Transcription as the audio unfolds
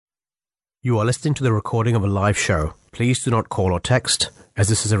You are listening to the recording of a live show. Please do not call or text, as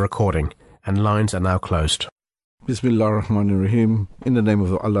this is a recording, and lines are now closed. Bismillah ar-Rahman ar-Rahim. In the name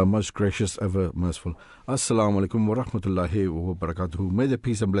of Allah, most gracious, ever merciful. Assalamu alaikum wa rahmatullahi wa barakatuhu. May the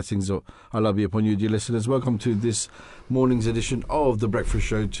peace and blessings of Allah be upon you, dear listeners. Welcome to this morning's edition of The Breakfast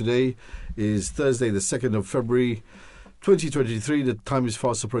Show. Today is Thursday, the 2nd of February, 2023. The time is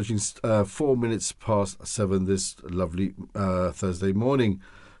fast approaching 4 minutes past 7 this lovely Thursday morning.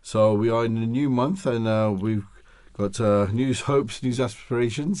 So we are in a new month and we've got new hopes, new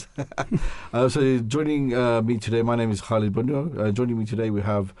aspirations. So joining me today, my name is Khalid Banu. Joining me today we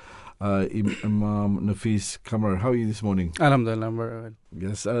have Imam Nafis Kamar. How are you this morning? Alhamdulillah, I'm very well.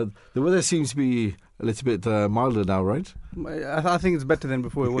 Yes, the weather seems to be a little bit milder now, right? I think it's better than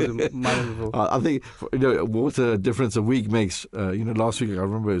before. It wasn't milder before. I think, what a difference a week makes. Last week I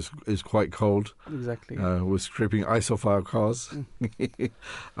remember it was quite cold. Exactly. We're scraping ice off our cars.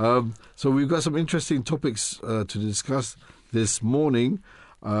 So we've got some interesting topics to discuss this morning.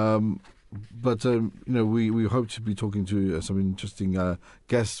 But we hope to be talking to some interesting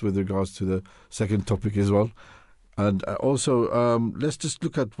guests with regards to the second topic as well. And also, let's just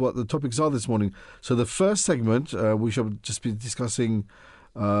look at what the topics are this morning. So the first segment, we shall just be discussing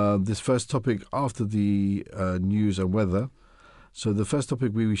this first topic after the news and weather. So the first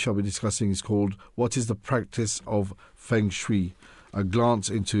topic we shall be discussing is called, What is the Practice of Feng Shui? A Glance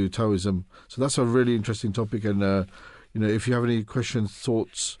into Taoism. So that's a really interesting topic. And, if you have any questions,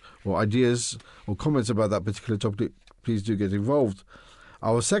 thoughts, or ideas, or comments about that particular topic, please do get involved.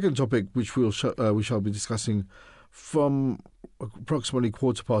 Our second topic, which we shall be discussing from approximately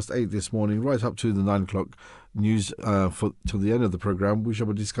 8:15 this morning, right up to the 9 o'clock news till the end of the program, we shall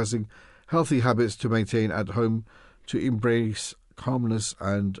be discussing healthy habits to maintain at home to embrace calmness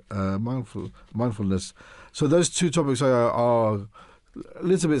and mindfulness. So those two topics are a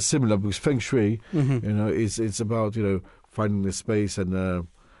little bit similar because Feng Shui, it's about finding the space and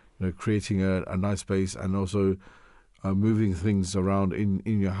creating a nice space and also moving things around in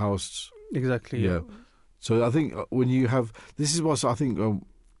your house. Exactly. Yeah. So I think when you have, this is what I think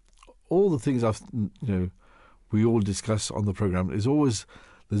all the things we all discuss on the program there's always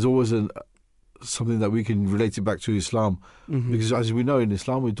something that we can relate it back to Islam, because as we know in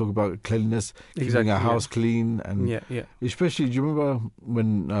Islam we talk about cleanliness, keeping our house clean, and especially, do you remember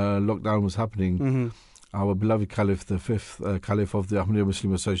when lockdown was happening? Our beloved Caliph, the fifth Caliph of the Ahmadiyya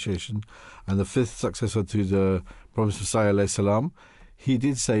Muslim Association and the fifth successor to the Prophet Messiah alayhi salam, he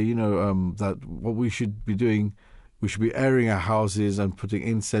did say, that what we should be doing, we should be airing our houses and putting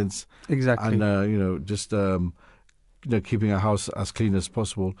incense. Exactly. And, just, keeping our house as clean as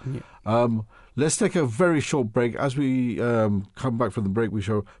possible. Yeah. Let's take a very short break. As we come back from the break, we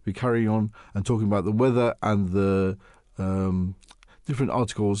shall be carrying on and talking about the weather and the different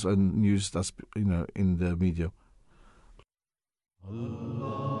articles and news that's, in the media.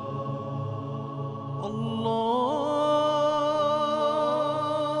 Allah. Allah.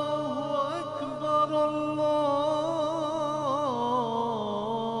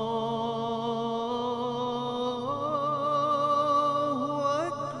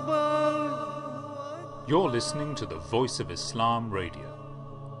 You're listening to the Voice of Islam Radio,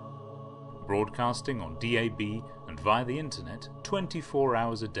 broadcasting on DAB and via the internet 24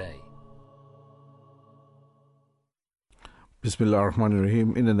 hours a day. Bismillah ar-Rahman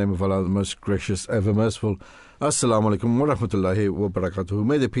ar-Rahim. In the name of Allah, the most gracious, ever merciful. Assalamu alaikum wa rahmatullahi wa barakatuhu.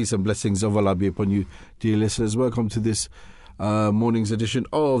 May the peace and blessings of Allah be upon you, dear listeners. Welcome to this morning's edition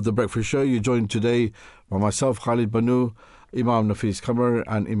of The Breakfast Show. You're joined today by myself, Khalid Banu, Imam Nafis Kamar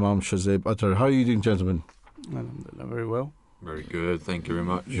and Imam Shazib Attar. How are you doing, gentlemen? Alhamdulillah, very well. Very good, thank you very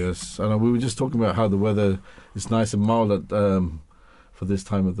much. Yes, and we were just talking about how the weather is nice and mild for this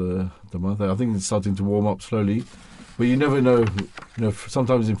time of the month. I think it's starting to warm up slowly, but you never know.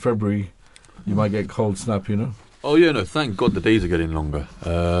 Sometimes in February you might get cold snap. Oh yeah, no, thank God the days are getting longer.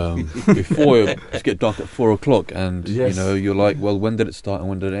 Before it used to get dark at 4 o'clock, and yes. You're like, well, when did it start and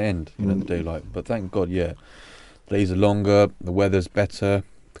when did it end? The daylight. But thank God, days are longer, the weather's better,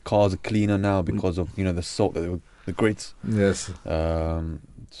 the cars are cleaner now because of the salt that the grits. Yes. Times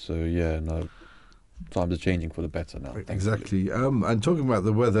are changing for the better now. Exactly. And talking about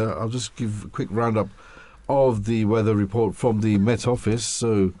the weather, I'll just give a quick roundup of the weather report from the Met Office.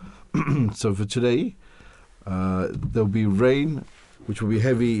 So, for today, there'll be rain, which will be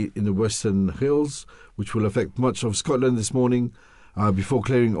heavy in the Western Hills, which will affect much of Scotland this morning, before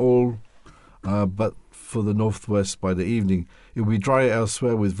clearing all, but for the northwest by the evening. It will be dry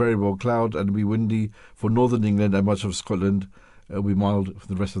elsewhere with variable cloud and it will be windy for northern England and much of Scotland, It'll be mild for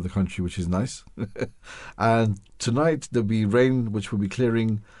the rest of the country, which is nice. And tonight there'll be rain, which will be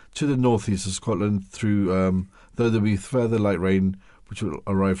clearing to the northeast of Scotland through, though there'll be further light rain, which will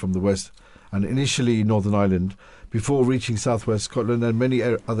arrive from the west and initially Northern Ireland, before reaching southwest Scotland, and many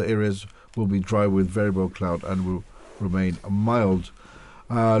other areas will be dry with variable cloud and will remain mild.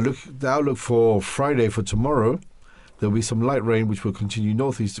 The outlook for Friday, for tomorrow, there'll be some light rain which will continue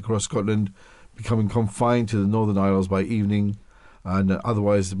northeast across Scotland, becoming confined to the Northern Isles by evening, and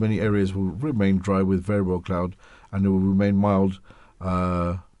otherwise many areas will remain dry with variable cloud, and it will remain mild,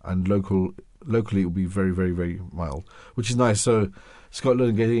 and locally it will be very, very, very mild, which is nice. So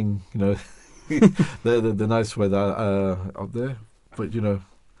Scotland getting, the nice weather up there, but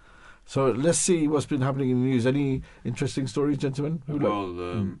So let's see what's been happening in the news. Any interesting stories, gentlemen?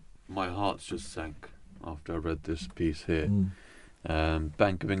 My heart's just sank after I read this piece here.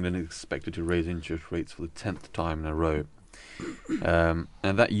 Bank of England is expected to raise interest rates for the 10th time in a row. And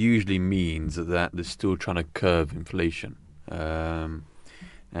that usually means that they're still trying to curb inflation. And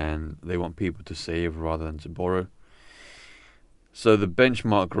they want people to save rather than to borrow. So the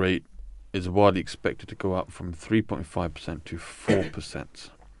benchmark rate is widely expected to go up from 3.5% to 4%.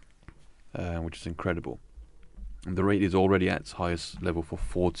 Which is incredible. And the rate is already at its highest level for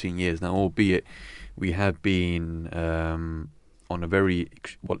 14 years now, albeit we have been on a very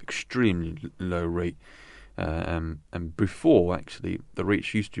extremely low rate, and before actually the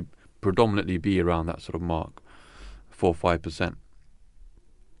rates used to predominantly be around that sort of mark, 4-5%.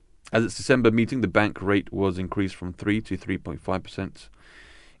 As its December meeting, the bank rate was increased from 3 to 3.5%.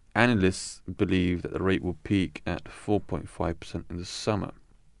 Analysts believe that the rate will peak at 4.5% in the summer.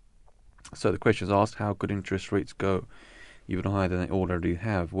 So the question is asked, how could interest rates go even higher than they already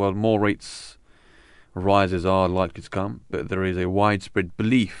have? Well, more rates rises are likely to come, but there is a widespread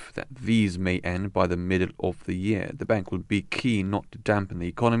belief that these may end by the middle of the year. The bank will be keen not to dampen the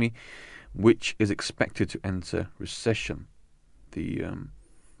economy, which is expected to enter recession. The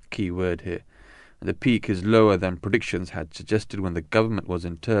key word here. And the peak is lower than predictions had suggested when the government was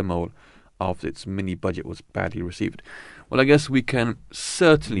in turmoil after its mini-budget was badly received. Well, I guess we can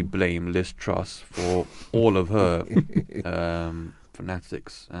certainly blame Liz Truss for all of her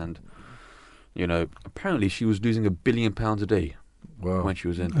fanatics. And, apparently she was losing £1 billion a day when she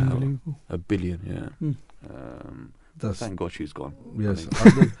was in power. £1 billion, yeah. Thank God she's gone. Yes.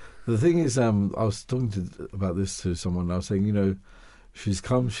 The thing is, I was talking about this to someone. I was saying, she's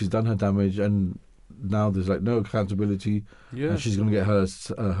come, she's done her damage, and now there's no accountability, and she's going to get her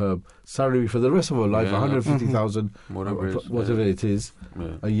salary for the rest of her life, 150,000, whatever it is,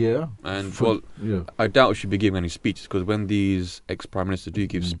 a year. And I doubt she'll be giving any speeches, because when these ex-prime ministers do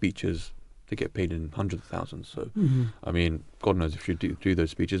give speeches, they get paid in hundreds of thousands. So, I mean, God knows if she do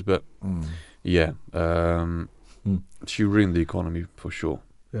those speeches, but she ruined the economy for sure.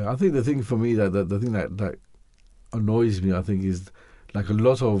 Yeah, I think the thing for me the thing that annoys me, I think, is a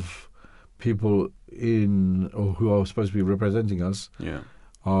lot of people who are supposed to be representing us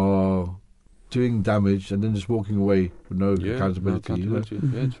are doing damage and then just walking away with no accountability. Yeah,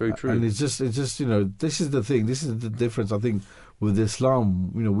 it's very true. And it's just this is the thing. This is the difference, I think, with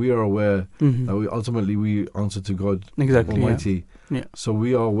Islam. We are aware that ultimately we answer to God Almighty. Yeah. So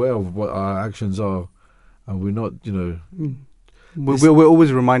we are aware of what our actions are, and we're not. We're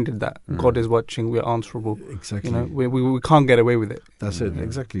always reminded that God is watching. We're answerable. Exactly. We can't get away with it. That's it.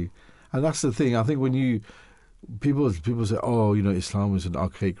 Exactly. And that's the thing. I think when people say, Islam is an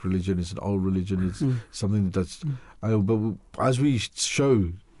archaic religion, it's an old religion, it's something that's... but as we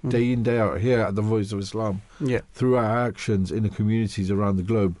show day in, day out here at the Voice of Islam, through our actions in the communities around the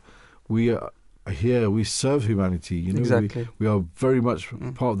globe, we are here, we serve humanity. Exactly. We are very much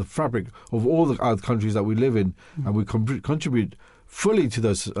part of the fabric of all the other countries that we live in, and we contribute fully to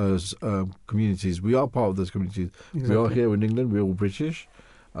those communities. We are part of those communities. Exactly. We are here in England, we're all British.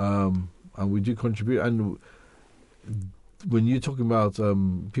 And we do contribute. And when you're talking about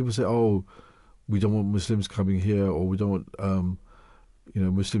people say, we don't want Muslims coming here, or we don't want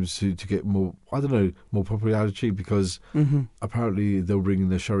Muslims to get more popularity because apparently they'll bring in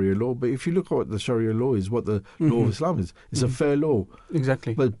the Sharia law. But if you look at what the Sharia law is, what the law of Islam is, it's a fair law.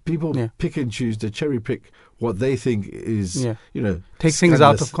 Exactly. But people pick and choose, they cherry pick what they think is, take things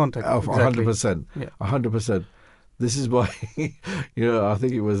out of context. 100%. 100%. This is why, I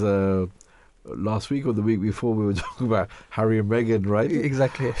think it was last week or the week before we were talking about Harry and Meghan, right?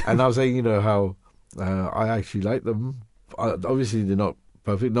 Exactly. And I was saying, how I actually like them. Obviously, they're not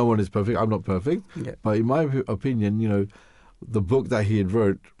perfect. No one is perfect. I'm not perfect. Yeah. But in my opinion, the book that he had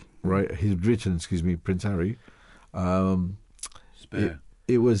written, Prince Harry, Spare.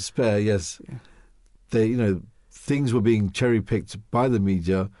 It was Spare, yes. Yeah. They, things were being cherry picked by the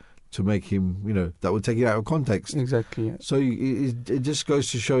media to make him, that would take it out of context. Exactly. Yeah. So it just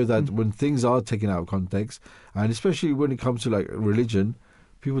goes to show that when things are taken out of context, and especially when it comes to like religion,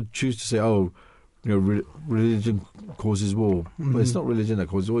 people choose to say, "Oh, religion causes war." But it's not religion that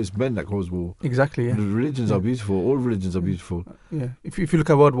causes war; it's men that cause war. Exactly. Yeah. The religions are beautiful. All religions are beautiful. Yeah. If you look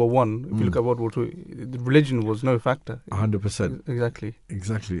at World War One, if you look at World War Two, the religion was no factor. 100%.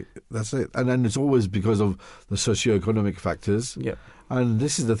 Exactly. That's it. And then it's always because of the socio-economic factors. Yeah. And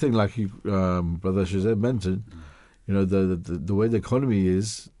this is the thing, like you, Brother Shazeb mentioned, the way the economy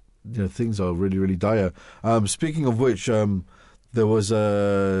is, things are really, really dire. Speaking of which, there was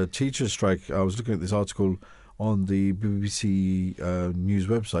a teacher strike. I was looking at this article on the BBC news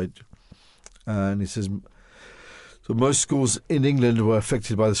website, and it says, so most schools in England were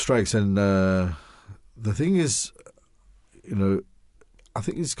affected by the strikes. And the thing is, I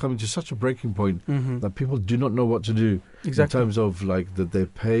think it's coming to such a breaking point that people do not know what to do in terms of like that their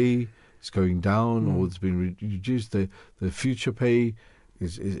pay is going down or it's been reduced. The future pay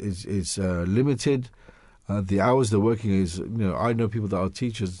is limited. The hours they're working is, I know people that are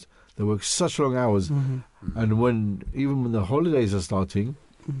teachers. They work such long hours, and even when the holidays are starting,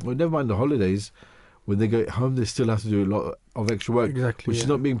 well, never mind the holidays. When they go home, they still have to do a lot of extra work, which is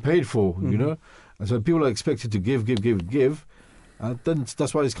not being paid for. And so people are expected to give. Then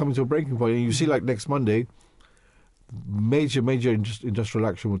that's why it's coming to a breaking point. And you see, like next Monday, major industrial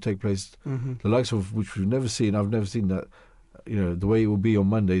action will take place, the likes of which we've never seen. I've never seen that, the way it will be on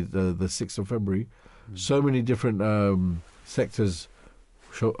Monday, the 6th of February. So many different sectors,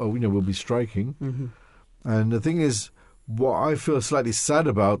 will be striking. And the thing is, what I feel slightly sad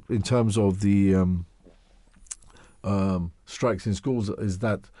about in terms of the strikes in schools is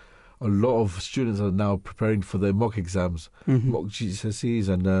that a lot of students are now preparing for their mock exams, mock GCSEs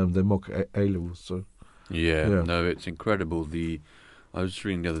and their mock A-levels. So, no, it's incredible. I was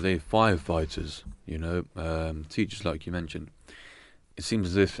reading the other day, firefighters, teachers, like you mentioned. It seems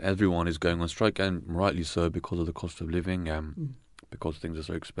as if everyone is going on strike, and rightly so, because of the cost of living, because things are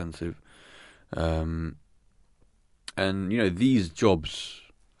so expensive. And, these jobs,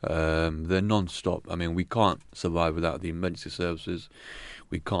 they're non-stop. I mean, we can't survive without the emergency services.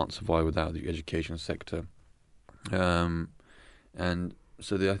 We can't survive without the education sector. And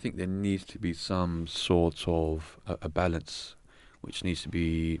so I think there needs to be some sort of a balance which needs to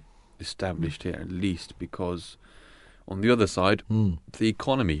be established here, at least, because on the other side, the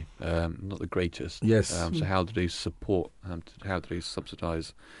economy, not the greatest. Yes. So how do they support, how do they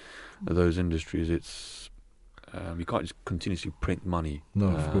subsidise those industries? It's you can't just continuously print money. No,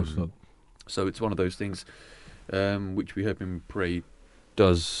 of course not. So it's one of those things which we hope and pray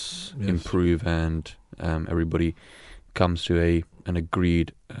does improve, and everybody comes to an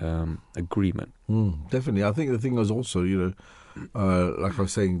agreed agreement. Definitely. I think the thing was also, like I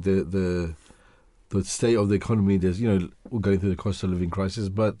was saying, the state of the economy. There's, we're going through the cost of living crisis,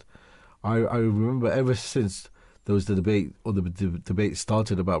 but I remember ever since there was the debate, or the debate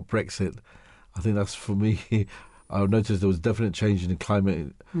started about Brexit, I think that's, for me, I've noticed there was definite change in the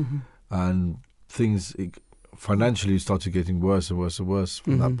climate, and things financially started getting worse and worse and worse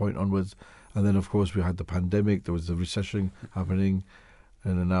from that point onwards. And then, of course, we had the pandemic. There was the recession happening,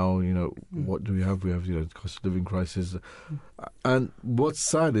 and then now, what do we have? We have, the cost of living crisis. And what's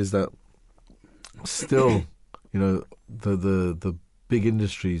sad is that still, the big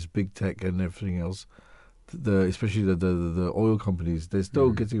industries, big tech, and everything else, especially the oil companies, they're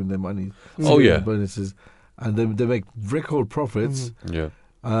still getting their money. Bonuses, and they make record profits.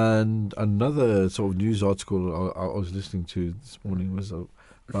 And another sort of news article I was listening to this morning was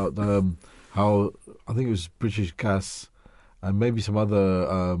about how, I think it was British Gas and maybe some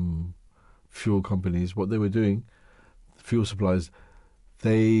other fuel companies, what they were doing, fuel suppliers,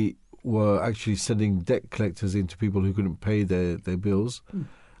 they were actually sending debt collectors into people who couldn't pay their bills,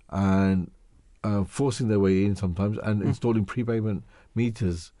 and forcing their way in sometimes, and installing prepayment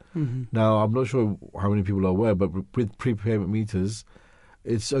meters. Now, I'm not sure how many people are aware, but with prepayment meters,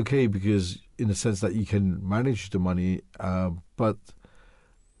 it's okay because, in the sense that you can manage the money, but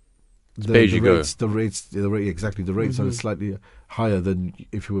the rates are slightly higher than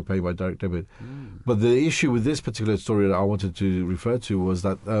if you were paying by direct debit. But the issue with this particular story that I wanted to refer to was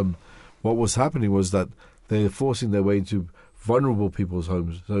that what was happening was that they're forcing their way into vulnerable people's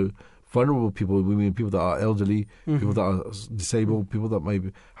homes. So vulnerable people, we mean people that are elderly, people that are disabled, people that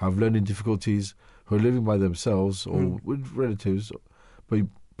maybe have learning difficulties, who are living by themselves or with relatives, but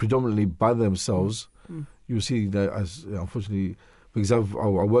predominantly by themselves. You see that, as unfortunately, because I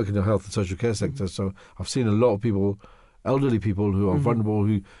work in the health and social care sector, so I've seen a lot of people elderly people who are vulnerable,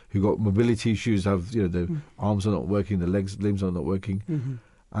 who got mobility issues, have their arms are not working, their limbs are not working,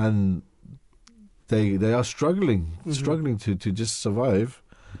 and they are struggling to just survive.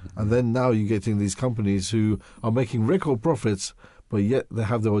 And then now you're getting these companies who are making record profits, but yet they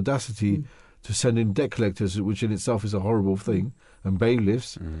have the audacity to send in debt collectors, which in itself is a horrible thing, and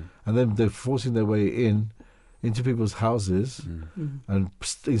bailiffs, and then they're forcing their way into people's houses and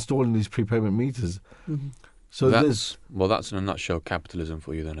installing these prepayment meters. So that's in a nutshell capitalism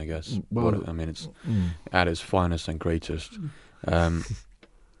for you then, I guess. Well, it's at its finest and greatest.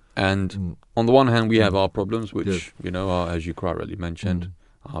 And on the one hand, we have our problems, which are, as you quite rightly mentioned,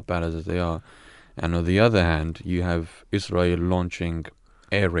 are bad as they are. And on the other hand, you have Israel launching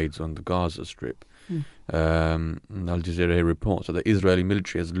air raids on the Gaza Strip. Al Jazeera reports that the Israeli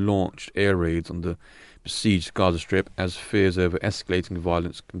military has launched air raids on the besieged Gaza Strip as fears over escalating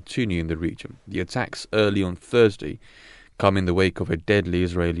violence continue in the region. The attacks early on Thursday come in the wake of a deadly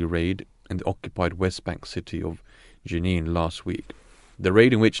Israeli raid in the occupied West Bank city of Jenin last week. The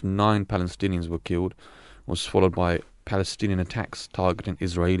raid, in which 9 Palestinians were killed, was followed by Palestinian attacks targeting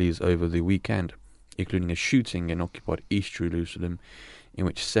Israelis over the weekend, including a shooting in occupied East Jerusalem in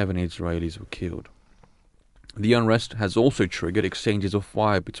which 7 Israelis were killed. The unrest has also triggered exchanges of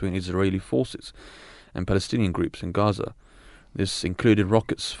fire between Israeli forces and Palestinian groups in Gaza. This included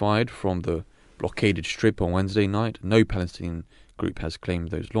rockets fired from the blockaded strip on Wednesday night. No Palestinian group has claimed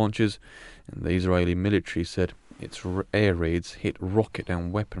those launches, and the Israeli military said its air raids hit rocket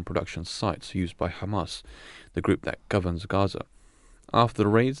and weapon production sites used by Hamas, the group that governs Gaza. After the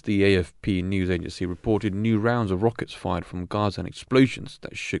raids, the AFP news agency reported new rounds of rockets fired from Gaza and explosions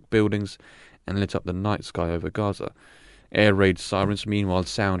that shook buildings and lit up the night sky over Gaza. Air raid sirens meanwhile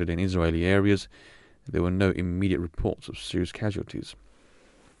sounded in Israeli areas. There were no immediate reports of serious casualties.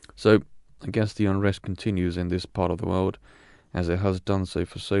 So, I guess the unrest continues in this part of the world, as it has done so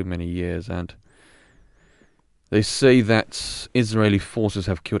for so many years, and they say that Israeli forces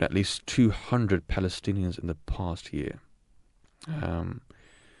have killed at least 200 Palestinians in the past year,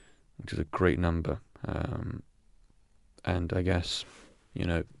 which is a great number. And I guess,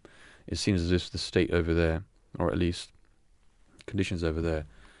 it seems as if the state over there, or at least conditions over there,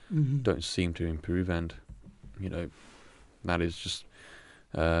 don't seem to improve, and that is just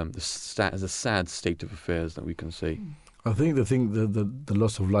the sad state of affairs that we can see. I think the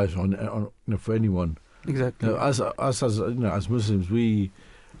loss of life for anyone. Exactly. As Muslims,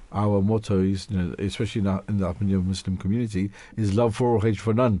 our motto is, especially in the Ahmadiyya Muslim community, is love for all, hate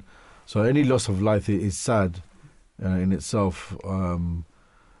for none. So any loss of life is sad in itself.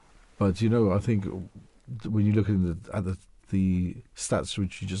 But I think when you look at the stats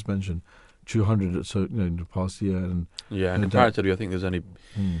which you just mentioned, 200 or so, in the past year, and comparatively, I think there's only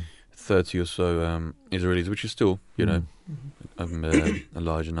 30 or so Israelis, which is still, a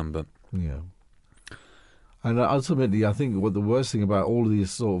larger number. Yeah. And ultimately, I think what the worst thing about all of these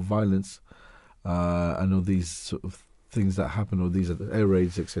sort of violence and all these sort of things that happen, or these air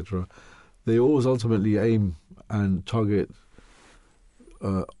raids, etc., they always ultimately aim and target,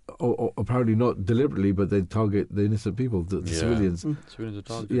 or apparently not deliberately, but they target the innocent people, the civilians. Civilians are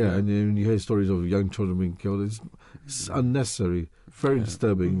targeted. Yeah, and you hear stories of young children being killed. It's unnecessary, very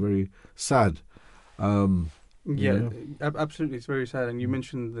disturbing, very sad. Absolutely, it's very sad. And you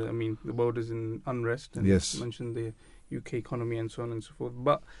mentioned, the world is in unrest, and yes, you mentioned the UK economy and so on and so forth.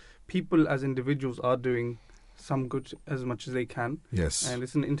 But people as individuals are doing some good as much as they can. Yes. And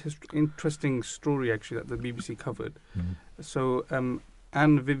it's an interesting story, actually, that the BBC covered. So,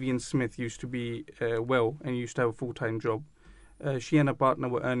 Anne Vivian Smith used to be well and used to have a full-time job. She and her partner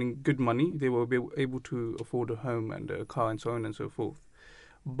were earning good money. They were able to afford a home and a car and so on and so forth.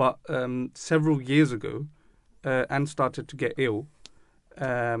 But several years ago, Anne started to get ill.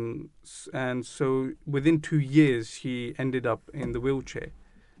 And so within 2 years, she ended up in the wheelchair.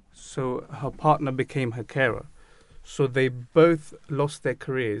 So her partner became her carer. So they both lost their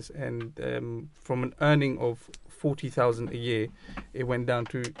careers, and from an earning of 40,000 a year, it went down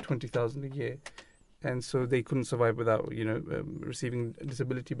to 20,000 a year, and so they couldn't survive without receiving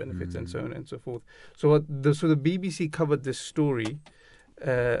disability benefits and so on and so forth. So the BBC covered this story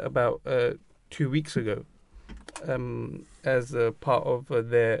about 2 weeks ago as a part of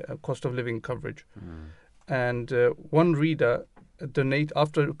their cost of living coverage, and one reader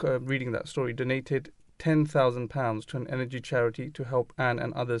after reading that story, donated £10,000 to an energy charity to help Anne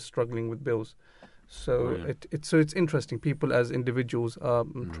and others struggling with bills. So it's interesting. People as individuals are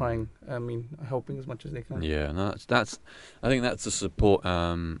trying, helping as much as they can. Yeah, no, that's. I think that's the support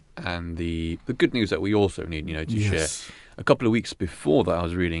and the good news that we also need, to share. A couple of weeks before that, I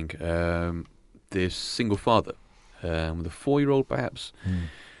was reading this single father with a 4-year-old perhaps,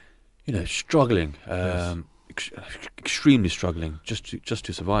 struggling, extremely struggling just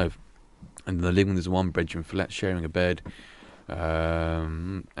to survive, and they're living in this one-bedroom flat, sharing a bed,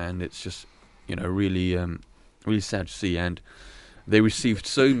 and it's just really really sad to see. And they received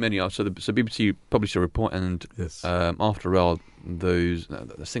so many. So BBC published a report, and Yes. After all, the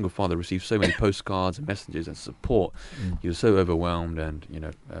single father received so many postcards and messages and support. He was so overwhelmed and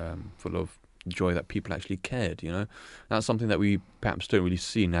full of joy that people actually cared. That's something that we perhaps don't really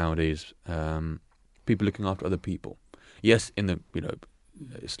see nowadays. People looking after other people. Yes, in the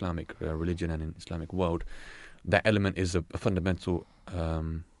Islamic religion and in Islamic world, that element is a fundamental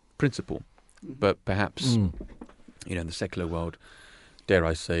principle. But perhaps in the secular world, dare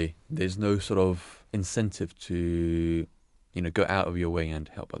I say, there's no sort of incentive to go out of your way and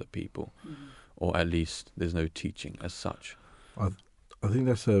help other people, or at least there's no teaching as such. I think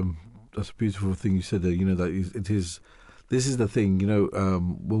that's a beautiful thing you said there. That it is. This is the thing.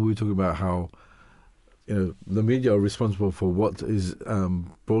 When we were talking about how the media are responsible for what is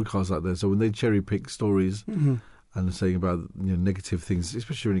broadcast out there. So when they cherry pick stories and saying about negative things,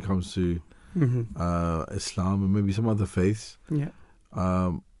 especially when it comes to Islam and maybe some other faiths,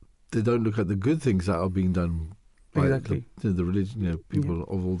 they don't look at the good things that are being done by the religion, people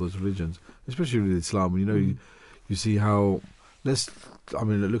of all those religions, especially with Islam. You see how.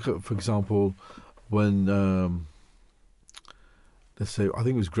 Look at, for example, when let's say, I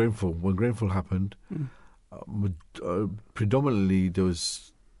think it was Grenfell. When Grenfell happened, predominantly there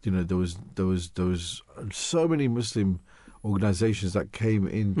was so many Muslim organisations that came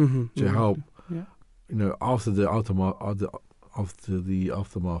in to help. After the aftermath,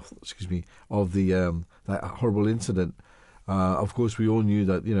 of that horrible incident. Of course, we all knew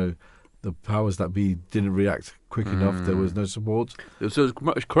that the powers that be didn't react quick enough. There was no support. There was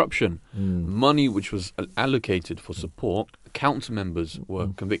much corruption. Money which was allocated for support. Council members were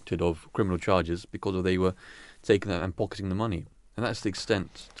convicted of criminal charges because they were taking that and pocketing the money. And that's the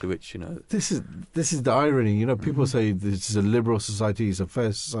extent to which This is the irony. People say this is a liberal society, it's a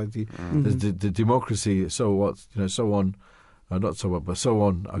fair society. There's the democracy. So what? So on. Not so what, but so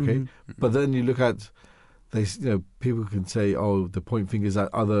on. Okay. But then you look at. People can say, the point fingers at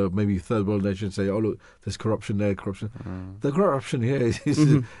other maybe third world nations, say, look, there's corruption there, corruption. The corruption here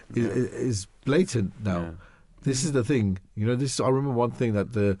is blatant now. Yeah. This is the thing. I remember one thing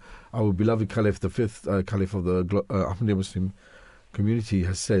that our beloved Caliph, the fifth Caliph of the Ahmadiyya Muslim community,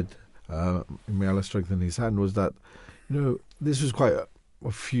 has said, may Allah strengthen his hand, was that, this was quite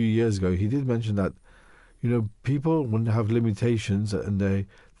a few years ago. He did mention that, people, when they have limitations and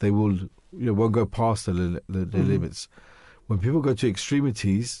they will... won't go past the limits. When people go to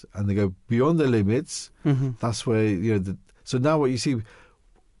extremities and they go beyond the limits, that's where so now what you see,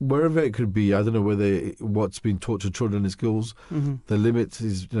 wherever it could be, I don't know what's been taught to children in schools, the limit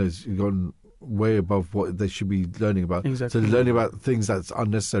is gone way above what they should be learning about. Exactly. So they're learning about things that's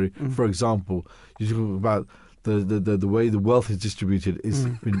unnecessary. For example, you're talking about the way the wealth is distributed is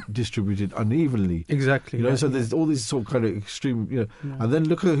been distributed unevenly. Exactly. So there's all these sort of kind of extreme, and then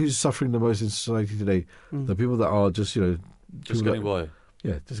look at who's suffering the most in society today. The people that are just, just getting by.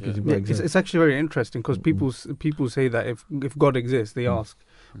 Yeah, just getting by. Exactly. It's actually very interesting because people say that if God exists, they ask,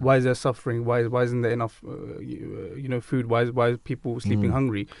 why is there suffering? Why isn't there enough, food? Why is people sleeping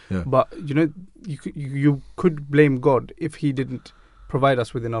hungry? Yeah. But you could blame God if He didn't provide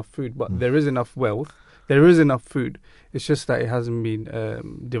us with enough food. But there is enough wealth. There is enough food. It's just that it hasn't been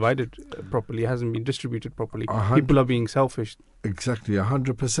divided properly. It hasn't been distributed properly. People are being selfish. Exactly,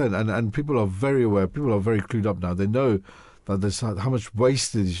 100%. And people are very aware. People are very clued up now. They know that there's how much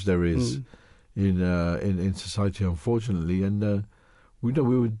wastage there is in society, unfortunately. And we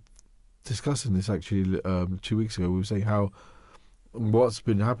were discussing this actually 2 weeks ago. We were saying how what's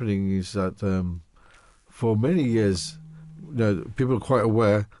been happening is that for many years, people are quite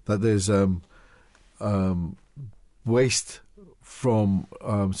aware that there's waste from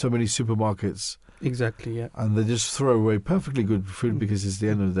so many supermarkets. Exactly, yeah. And they just throw away perfectly good food because it's the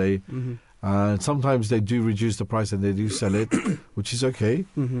end of the day. And sometimes they do reduce the price and they do sell it, which is okay.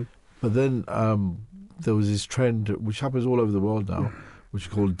 But then there was this trend, which happens all over the world now, which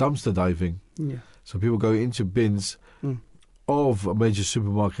is called dumpster diving. Yeah. So people go into bins of a major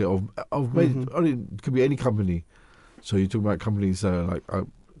supermarket, of major, it could be any company. So you're talking about companies like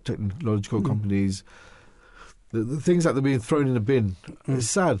technological companies, the things that are being thrown in a bin. It's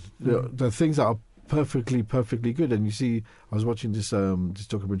sad. The things that are perfectly good. And you see, I was watching this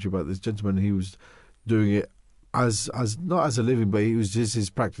documentary about this gentleman. He was doing it as not as a living, but he was just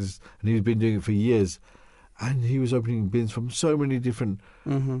his practice, and he's been doing it for years. And he was opening bins from so many different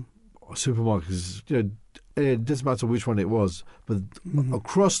supermarkets, it doesn't matter which one it was, but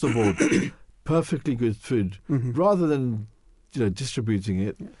across the board, perfectly good food, rather than distributing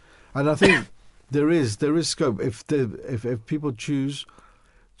it. And I think there is scope if people choose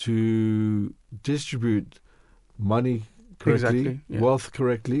to distribute money correctly, Exactly, yeah. wealth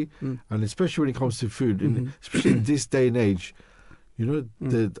correctly, and especially when it comes to food, especially in this day and age.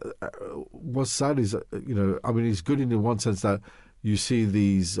 What's sad is, I mean, it's good in the one sense that you see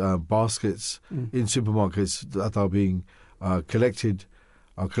these baskets in supermarkets that are being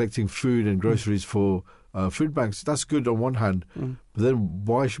collecting food and groceries for food banks. That's good on one hand, but then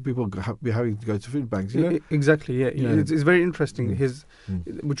why should people be having to go to food banks? Exactly, yeah. Yeah. It's very interesting.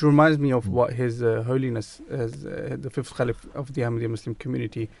 Which reminds me of what His Holiness, as the fifth Caliph of the Ahmadiyya Muslim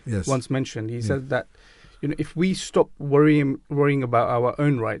community, Yes. once mentioned. He said that if we stop worrying about our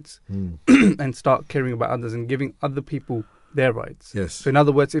own rights and start caring about others and giving other people their rights. Yes. So in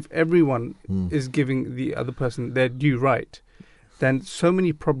other words, if everyone is giving the other person their due right, then so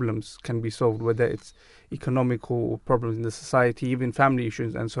many problems can be solved, whether it's economical problems in the society, even family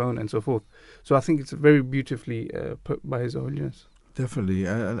issues, and so on and so forth. So I think it's very beautifully put by His Holiness. Definitely,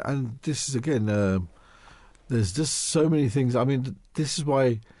 and this is again. There's just so many things. I mean, this is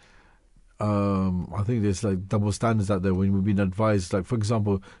why I think there's like double standards out there when we've been advised. Like, for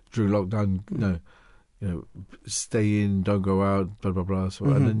example, during lockdown, stay in, don't go out, blah blah blah. So,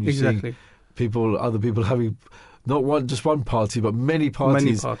 and then you see other people having not just one party, but many parties.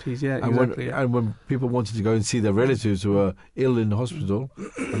 Many parties, yeah, exactly. And when people wanted to go and see their relatives who were ill in the hospital,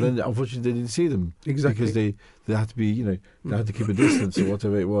 and then unfortunately they didn't see them because they had to be, they had to keep a distance or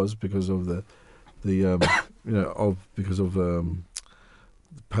whatever it was because of the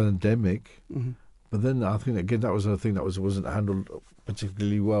pandemic. But then I think again that was a thing that wasn't handled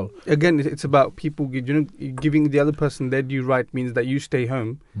particularly well. Again, it's about people, giving the other person their due right means that you stay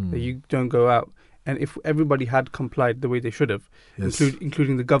home, that you don't go out. And if everybody had complied the way they should have, yes.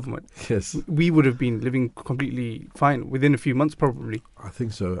 including the government, yes, we would have been living completely fine within a few months, probably. I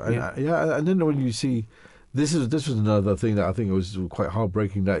think so. And and then when you see, this was another thing that I think was quite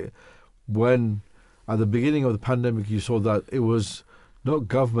heartbreaking. That when at the beginning of the pandemic, you saw that it was not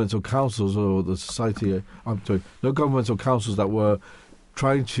governments or councils or the society. No governments or councils that were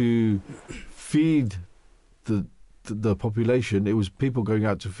trying to feed the population. It was people going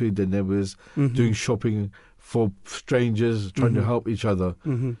out to feed their neighbours, doing shopping for strangers, trying to help each other.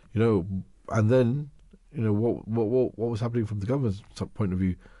 And then what was happening from the government's point of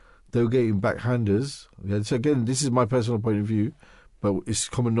view? They were getting backhanders. Yeah, so again, this is my personal point of view, but it's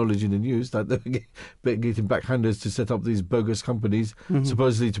common knowledge in the news that they're getting backhanders to set up these bogus companies,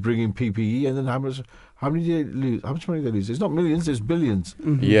 supposedly to bring in PPE, and then how much money did they lose? How much money did they lose? It's not millions, it's billions.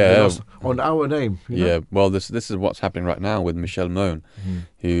 Yeah, on our name. Yeah, well, this is what's happening right now with Michelle Mone,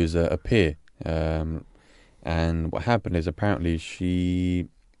 who's a peer, and what happened is apparently she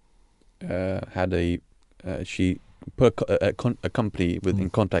she put a company in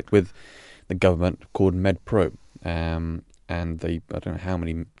contact with the government called MedPro. And they, I don't know how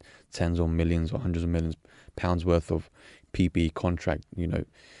many tens or millions or hundreds of millions pounds worth of PPE contract,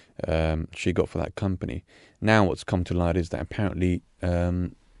 she got for that company. Now what's come to light is that apparently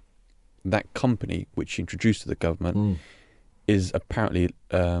that company, which she introduced to the government, is apparently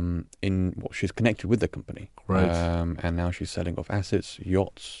she's connected with the company. Right. And now she's selling off assets,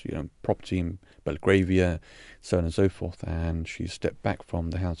 yachts, property in Belgravia, so on and so forth. And she stepped back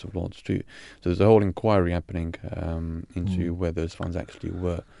from the House of Lords too. So there's a whole inquiry happening into where those funds actually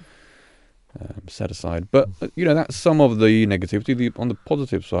were set aside. But that's some of the negativity. On the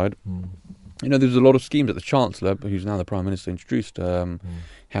positive side, there's a lot of schemes that the Chancellor, who's now the Prime Minister, introduced.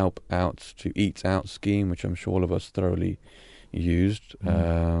 Help Out to Eat Out scheme, which I'm sure all of us thoroughly used.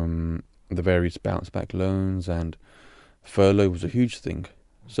 The various bounce back loans and furlough was a huge thing.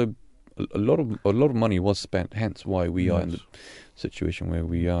 So a lot of money was spent. Hence why we are in the situation where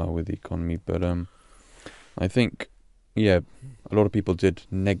we are with the economy. But I think, a lot of people did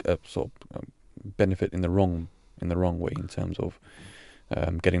benefit in the wrong way in terms of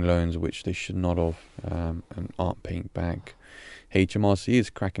getting loans which they should not have and aren't paying back. HMRC is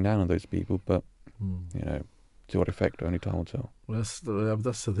cracking down on those people, but to what effect, only time will tell. Well, that's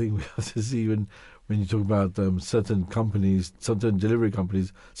the thing we have to see when you talk about certain companies, certain delivery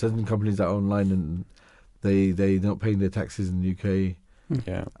companies, certain companies that are online and they're not paying their taxes in the UK.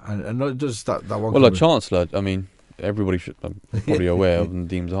 Yeah, and not just that one. Well, a Chancellor, I mean, everybody should probably aware of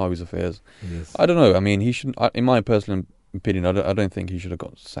Nadeem Zahawi's affairs. Yes. I don't know. I mean, he shouldn't. In my personal opinion, I don't think he should have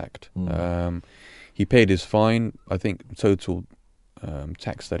got sacked. He paid his fine. I think total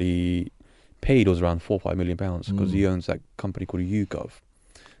tax that he paid was around £4 or £5 million because he owns that company called YouGov,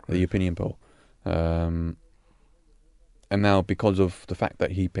 the opinion poll. And now, because of the fact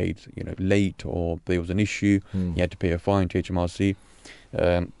that he paid, late, or there was an issue, he had to pay a fine to HMRC.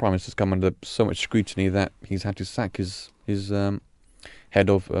 Prime Minister's come under so much scrutiny that he's had to sack his head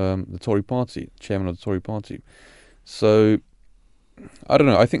of the Tory party, chairman of the Tory party. So, I don't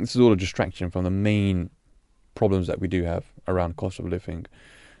know. I think this is all a distraction from the main problems that we do have around cost of living,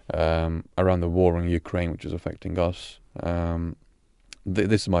 around the war in Ukraine, which is affecting us.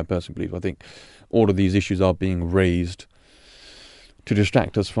 This is my personal belief. I think all of these issues are being raised to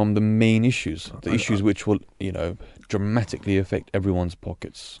distract us from the main issues, the issues which will, dramatically affect everyone's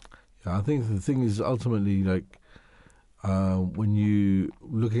pockets. Yeah, I think the thing is ultimately, when you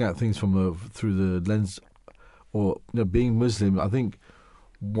looking at things from through the lens, or being Muslim, I think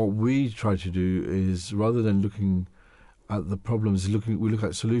what we try to do is, rather than looking at the problems, we look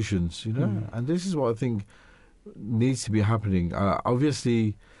at solutions. And this is what I think needs to be happening.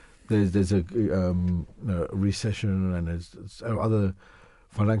 Obviously, there's a recession, and there's other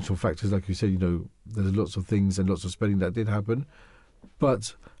financial factors, like you said. There's lots of things and lots of spending that did happen.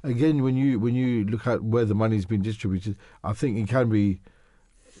 But again, when you look at where the money is being distributed, I think it can be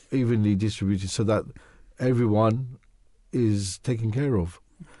evenly distributed so that everyone is taken care of.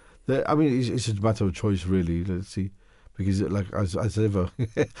 It's a matter of choice, really. Let's see, because as ever,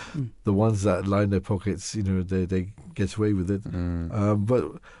 the ones that line their pockets, they get away with it. But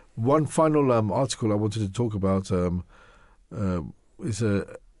one final article I wanted to talk about is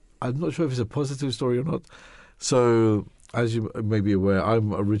I'm not sure if it's a positive story or not. So, as you may be aware,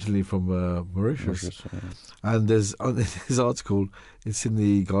 I'm originally from Mauritius. And there's on this article, it's in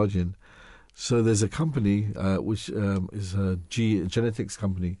the Guardian. So there's a company which is a genetics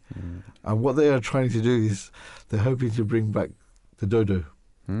company, and what they are trying to do is they're hoping to bring back the dodo.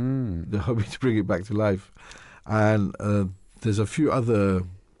 They're hoping to bring it back to life, and there's a few other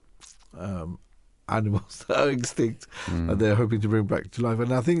animals that are extinct that they're hoping to bring back to life.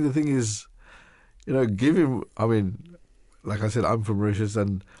 And I think the thing is, like I said, I'm from Mauritius,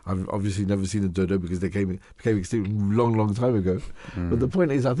 and I've obviously never seen a dodo because they became extinct a long time ago. But the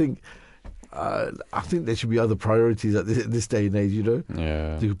point is, I think there should be other priorities at this day and age.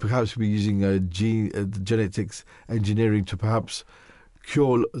 To perhaps be using genetics engineering to perhaps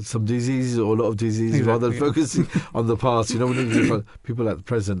cure some diseases or a lot of diseases, rather than focusing on the past. We need to look at people at the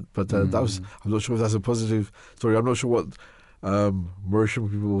present. But I'm not sure if that's a positive story. I'm not sure what Mauritian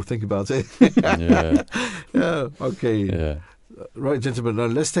people will think about it. Yeah. Okay. Yeah. Right, gentlemen. Now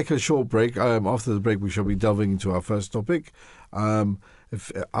let's take a short break. After the break, we shall be delving into our first topic. If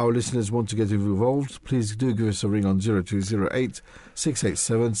our listeners want to get involved, please do give us a ring on 0208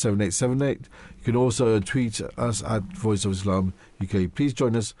 687 7878. You can also tweet us at Voice of Islam UK. Please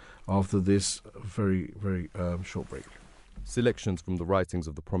join us after this very, very short break. Selections from the writings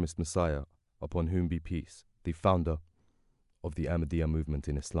of the Promised Messiah, upon whom be peace, the founder of the Ahmadiyya movement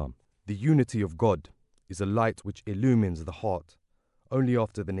in Islam. The unity of God is a light which illumines the heart only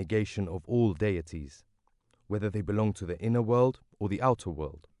after the negation of all deities, whether they belong to the inner world or the outer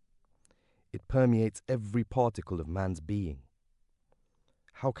world. It permeates every particle of man's being.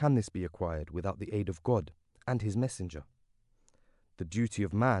 How can this be acquired without the aid of God and his messenger? The duty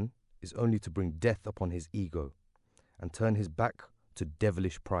of man is only to bring death upon his ego and turn his back to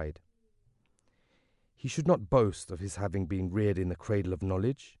devilish pride. He should not boast of his having been reared in the cradle of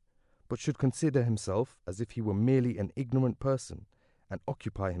knowledge, but should consider himself as if he were merely an ignorant person and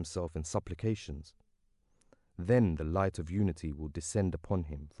occupy himself in supplications. Then the light of unity will descend upon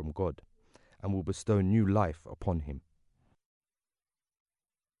him from God and will bestow new life upon him.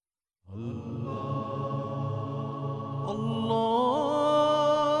 Allah, Allah.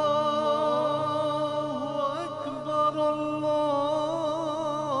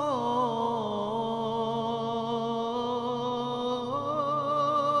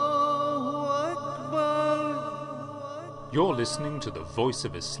 You're listening to the Voice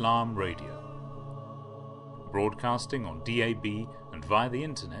of Islam Radio, broadcasting on DAB and via the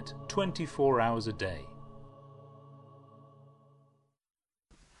internet 24 hours a day.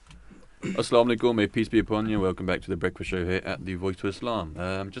 Assalamu alaikum, may peace be upon you. Welcome back to the breakfast show here at the Voice of Islam.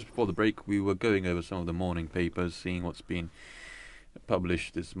 Just before the break, we were going over some of the morning papers, seeing what's been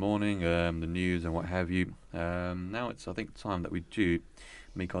published this morning, the news and what have you. Now it's, I think, time that we do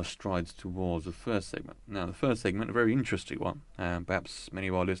make our strides towards the first segment. Now, the first segment, a very interesting one, perhaps many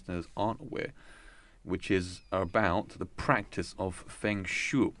of our listeners aren't aware, which is about the practice of Feng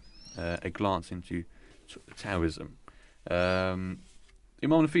Shui, a glance into Taoism. Imam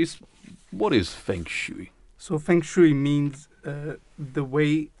Nafis, what is Feng Shui? So Feng Shui means the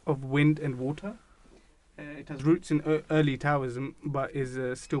way of wind and water. it has roots in early Taoism, but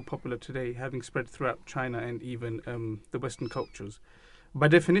is still popular today, having spread throughout China and even the Western cultures. By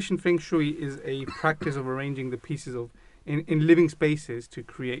definition, Feng Shui is a practice of arranging the pieces in living spaces to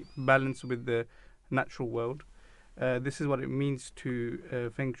create balance with the natural world. This is what it means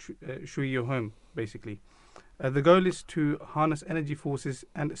to Feng Shui your home, basically. The goal is to harness energy forces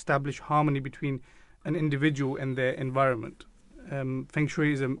and establish harmony between an individual and their environment. Feng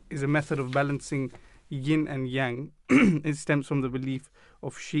Shui is a method of balancing yin and yang. It stems from the belief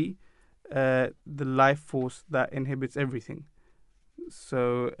of Qi, the life force that inhibits everything.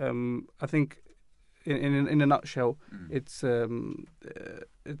 So I think, in a nutshell, it's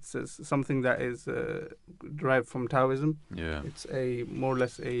something that is derived from Taoism. Yeah. It's a more or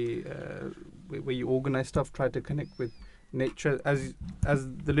less a where you organize stuff, try to connect with nature, as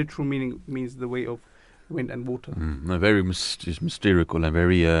the literal meaning means the way of wind and water. No, very mystical and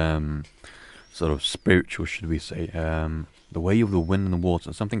very sort of spiritual, should we say? The way of the wind and the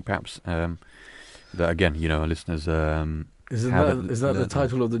water. Something perhaps that again, our listeners. Is that the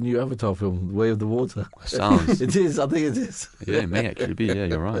title of the new Avatar film, The Way of the Water? Sounds. It is. I think it is. Yeah, it may actually be. Yeah,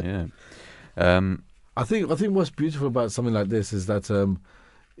 you're right. Yeah. I think what's beautiful about something like this is that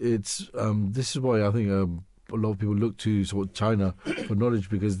it's this is why I think a lot of people look to sort of China for knowledge,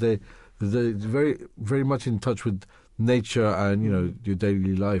 because they're very very much in touch with nature and your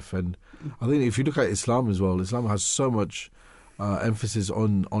daily life. And I think if you look at Islam as well, Islam has so much emphasis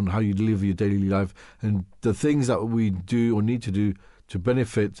on how you live your daily life and the things that we do or need to do to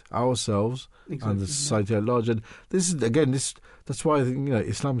benefit ourselves and the society at large. And this is again that's why I think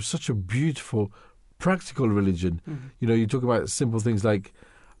Islam is such a beautiful, practical religion. Mm-hmm. You talk about simple things like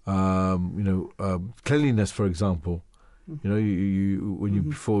cleanliness, for example. Mm-hmm. You when you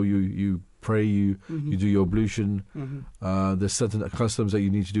before you pray, you do your ablution. There's certain customs that you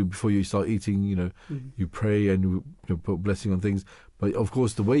need to do before you start eating. You pray and you put blessing on things. But of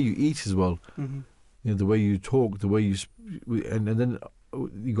course, the way you eat as well, the way you talk, the way you and then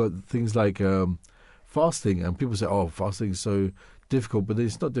you got things like fasting. And people say, "Oh, fasting is so difficult," but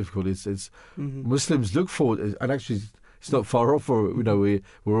it's not difficult. It's Muslims look forward, and actually, it's not far off. We're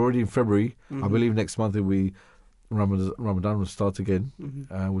already in February. I believe next month Ramadan will start again,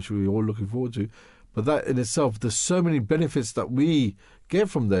 which we're all looking forward to. But that in itself, there's so many benefits that we get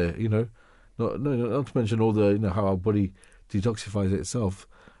from there. Not to mention all the how our body detoxifies itself.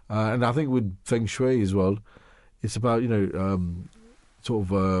 And I think with Feng Shui as well, it's about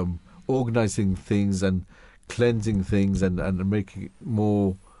organizing things and cleansing things and making it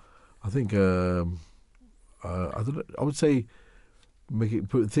more. I think I don't know. I would say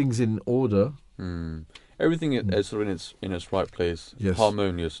put things in order. Everything is sort of in its right place, yes,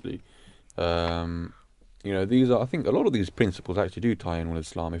 harmoniously. These are, I think, a lot of these principles actually do tie in with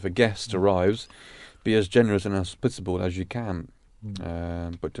Islam. If a guest arrives, be as generous and hospitable as you can,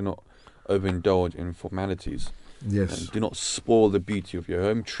 but do not overindulge in formalities. Yes. And do not spoil the beauty of your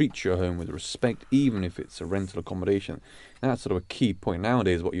home. Treat your home with respect, even if it's a rental accommodation. And that's sort of a key point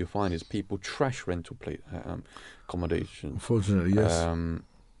nowadays. What you find is people trash rental accommodation. Unfortunately, yes.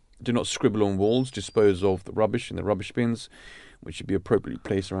 Do not scribble on walls. Dispose of the rubbish in the rubbish bins, which should be appropriately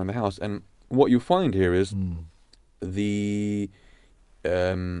placed around the house. And what you find here is the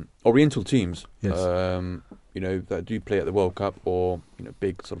Oriental teams, yes, that do play at the World Cup or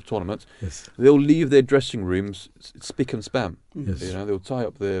big sort of tournaments. Yes. They'll leave their dressing rooms spick and span. Yes. They'll tie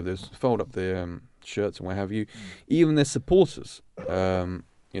up fold up their shirts and what have you. Even their supporters,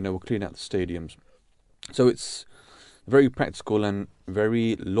 will clean out the stadiums. So it's very practical and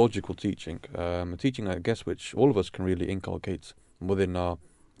very logical teaching. A teaching, I guess, which all of us can really inculcate within our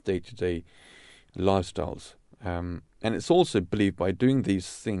day-to-day lifestyles. And it's also believed by doing these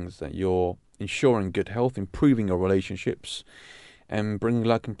things that you're ensuring good health, improving your relationships, and bringing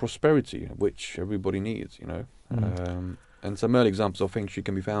luck and prosperity, which everybody needs, And some early examples of Feng Shui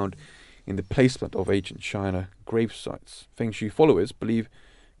can be found in the placement of ancient China grave sites. Feng Shui followers believe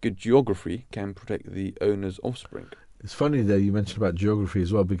good geography can protect the owner's offspring. It's funny that you mentioned about geography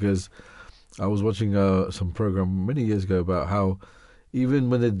as well, because I was watching some program many years ago about how even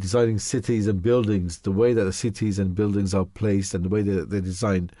when they're designing cities and buildings, the way that the cities and buildings are placed and the way that they're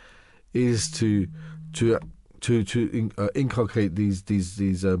designed is to inculcate these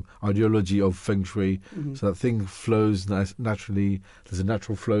ideology of Feng Shui, so that thing flows naturally. There's a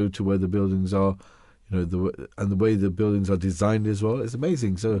natural flow to where the buildings are, and the way the buildings are designed as well. It's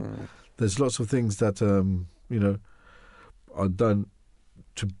amazing. So there's lots of things that are done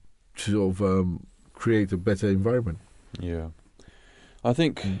to sort of create a better environment. Yeah, I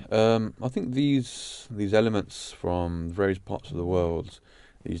think these elements from various parts of the world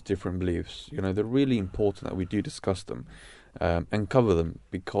these different beliefs, they're really important that we do discuss them and cover them,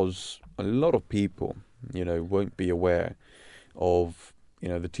 because a lot of people, won't be aware of,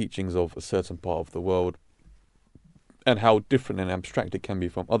 the teachings of a certain part of the world and how different and abstract it can be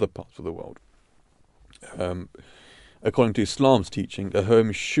from other parts of the world. According to Islam's teaching, a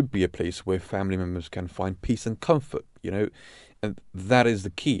home should be a place where family members can find peace and comfort, and that is the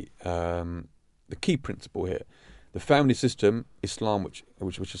key principle here. The family system, Islam, which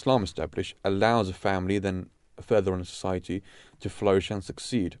Islam established, allows a family, then further on in society, to flourish and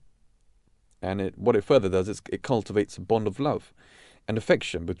succeed. And what it further does is it cultivates a bond of love and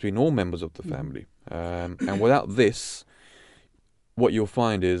affection between all members of the family. And without this, what you'll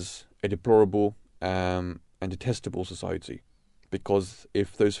find is a deplorable and detestable society. Because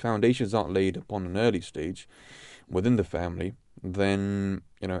if those foundations aren't laid upon an early stage within the family, then,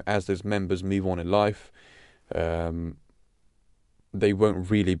 as those members move on in life, they won't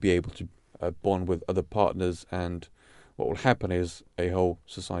really be able to bond with other partners, and what will happen is a whole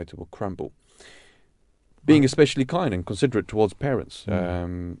society will crumble. Being especially kind and considerate towards parents.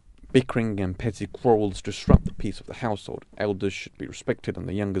 Bickering and petty quarrels disrupt the peace of the household. Elders should be respected, and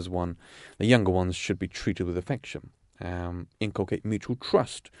the younger ones should be treated with affection. Inculcate mutual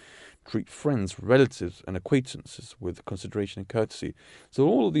trust. Treat friends, relatives, and acquaintances with consideration and courtesy. So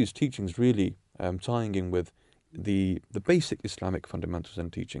all of these teachings really tying in with the basic Islamic fundamentals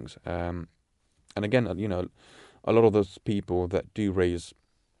and teachings. And again, a lot of those people that do raise,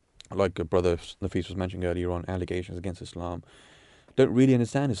 like Brother Nafis was mentioning earlier on, allegations against Islam, don't really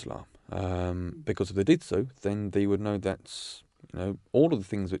understand Islam. Because if they did so, then they would know that all of the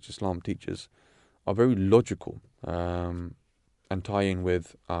things which Islam teaches are very logical and tie in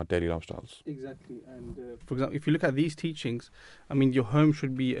with our daily lifestyles. Exactly. And for example, if you look at these teachings, your home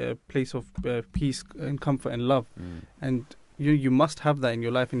should be a place of peace and comfort and love. And you must have that in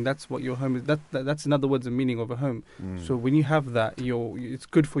your life, and that's what your home is. That's in other words the meaning of a home. So when you have that, it's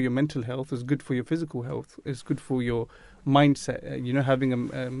good for your mental health, it's good for your physical health, it's good for your mindset. Having a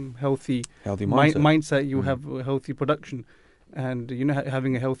healthy mindset, you have a healthy production, and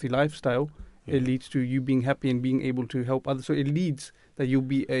having a healthy lifestyle. It leads to you being happy and being able to help others. So it leads that you'll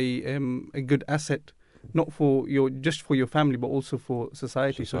be a good asset, not for just for your family, but also for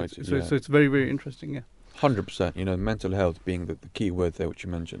society. So it's very, very interesting. Yeah. 100%. Mental health being the key word there, which you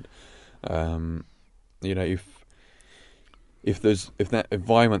mentioned. If that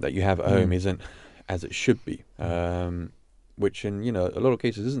environment that you have at home isn't as it should be, which in a lot of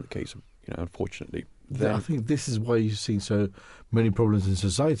cases isn't the case, unfortunately. I think this is why you've seen so many problems in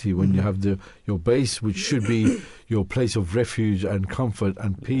society when you have your base, which should be your place of refuge and comfort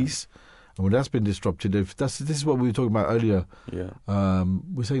and peace, and when that's been disrupted, this is what we were talking about earlier.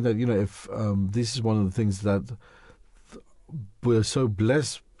 We're saying that if this is one of the things that we're so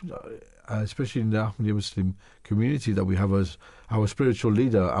blessed, especially in the Ahmadiyya Muslim community, that we have as our spiritual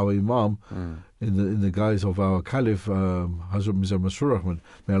leader, our Imam, in the guise of our Caliph, Hazrat Mirza Masroor Ahmad,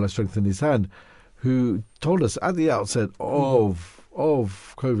 may Allah strengthen his hand, who told us at the outset of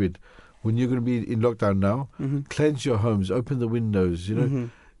COVID, when you're going to be in lockdown now, cleanse your homes, open the windows,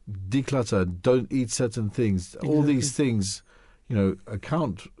 declutter, don't eat certain things. Exactly. All these things,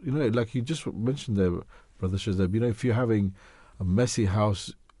 account, like you just mentioned there, Brother Shazab, if you're having a messy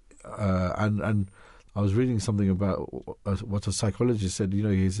house, and I was reading something about what a psychologist said,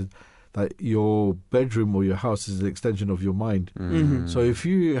 he said that your bedroom or your house is an extension of your mind. So if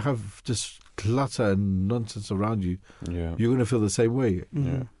you have just clutter and nonsense around you, you're going to feel the same way.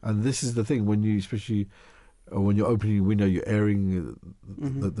 And this is the thing, when you're opening your window, you're airing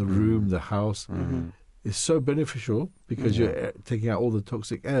the room, the house. It's so beneficial because you're taking out all the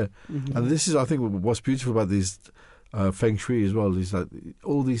toxic air. And this is, I think, what's beautiful about this Feng Shui as well, is that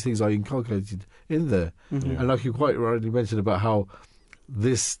all these things are inculcated in there. And like you quite rightly mentioned about how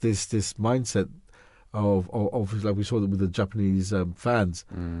this mindset of like we saw with the Japanese fans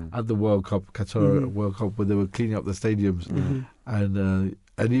at the World Cup, Qatar World Cup, when they were cleaning up the stadiums, and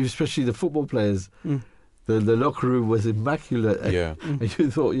especially the football players, the locker room was immaculate, and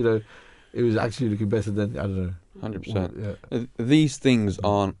you thought it was actually looking better than, I don't know, 100%. These things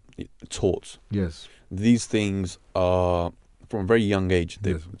aren't taught. Yes, these things are from a very young age.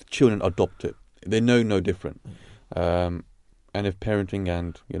 The children adopt it. They know no different. And if parenting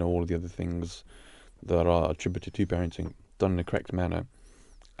and all of the other things that are attributed to parenting done in a correct manner,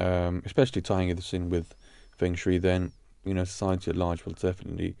 especially tying this in with Feng Shui, then society at large will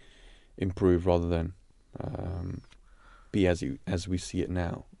definitely improve rather than be as we see it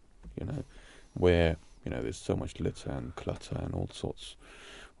now. Where there's so much litter and clutter and all sorts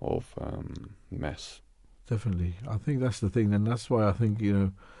of mess. Definitely. I think that's the thing, and that's why I think,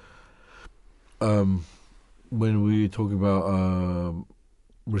 when we're talking about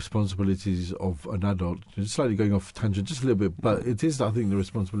responsibilities of an adult, just slightly going off tangent just a little bit, but it is, I think, the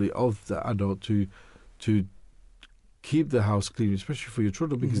responsibility of the adult to keep the house clean, especially for your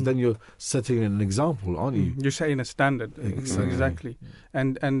children, because then you're setting an example, aren't you? You're setting a standard. Exactly.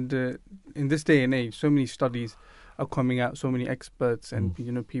 And in this day and age, so many studies are coming out, so many experts and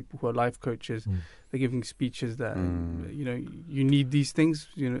people who are life coaches. They're giving speeches that you need these things.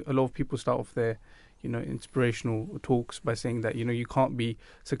 A lot of people start off their inspirational talks by saying that you can't be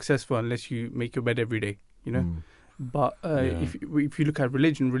successful unless you make your bed every day. But if you look at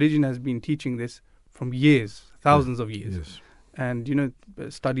religion has been teaching this from years, thousands of years. Yes. And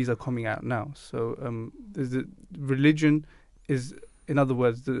studies are coming out now. So religion is, in other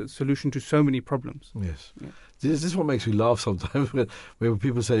words, the solution to so many problems. Yes. Yeah. This is what makes me laugh sometimes when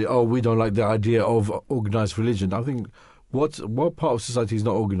people say, "Oh, we don't like the idea of organized religion." I think what part of society is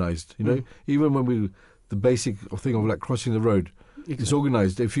not organized? Even when the basic thing of like crossing the road, it's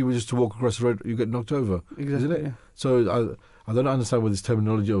organized. If you were just to walk across the road, you get knocked over, isn't it? Yeah. So I don't understand with this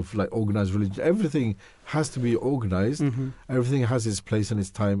terminology of like organized religion. Everything has to be organized. Everything has its place and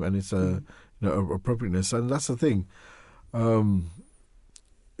its time and its appropriateness, and that's the thing.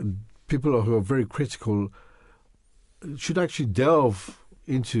 People who are very critical should actually delve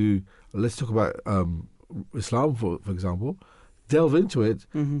into. Let's talk about Islam, for example. Delve into it.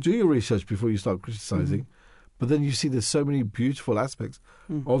 Do your research before you start criticizing. But then you see there's so many beautiful aspects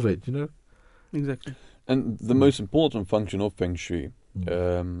of it. Exactly. And the most important function of Feng Shui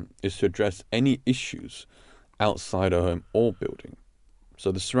is to address any issues outside a home or building.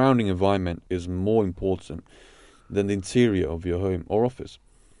 So the surrounding environment is more important than the interior of your home or office.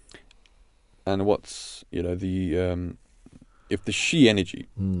 And what's, if the Shi energy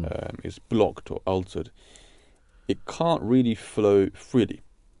is blocked or altered, it can't really flow freely.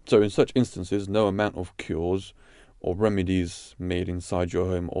 So in such instances, no amount of cures or remedies made inside your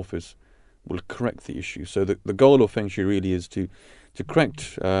home office will correct the issue. So the goal of Feng Shui really is to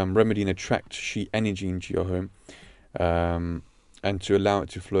correct, remedy and attract Shi energy into your home, and to allow it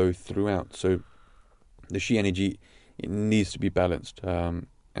to flow throughout. So the Shi energy, it needs to be balanced.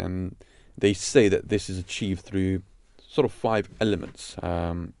 And they say that this is achieved through sort of 5 elements.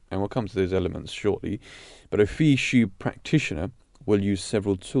 And we'll come to those elements shortly. But a Feng Shui practitioner will use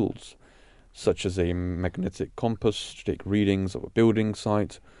several tools, such as a magnetic compass to take readings of a building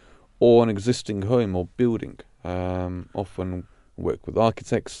site or an existing home or building. Often work with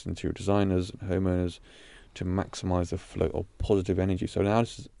architects, interior designers, and homeowners to maximize the flow of positive energy. So now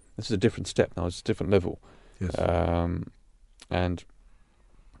this is a different step. Now it's a different level. Yes. And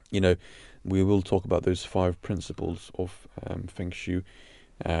we will talk about those 5 principles of Feng Shui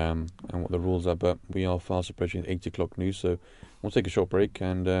and what the rules are. But we are fast approaching the 8 o'clock news, so we'll take a short break,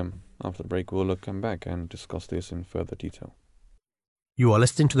 and after the break we'll come back and discuss this in further detail. You are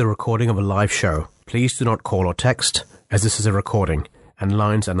listening to the recording of a live show. Please do not call or text, as this is a recording, and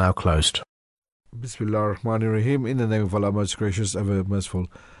lines are now closed. Bismillah ar-Rahman ar-Rahim. In the name of Allah, most gracious, ever merciful.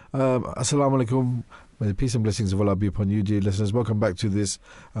 Assalamu alaikum. May the peace and blessings of Allah be upon you, dear listeners. Welcome back to this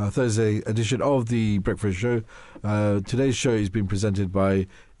Thursday edition of the Breakfast Show. Today's show is being presented by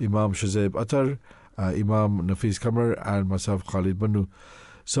Imam Shazeb Attar, Imam Nafis Kamar, and myself, Khalid Banu.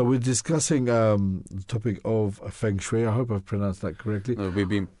 So we're discussing the topic of Feng Shui. I hope I've pronounced that correctly. We've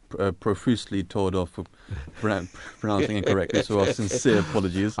been profusely told off for pronouncing it correctly, so our sincere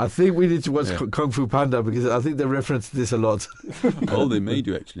apologies. I think we need to watch Kung Fu Panda, because I think they reference this a lot. Oh, they may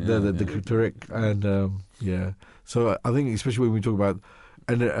do, actually. The correct. And so I think especially when we talk about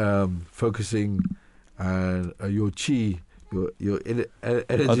focusing and your chi, your energy.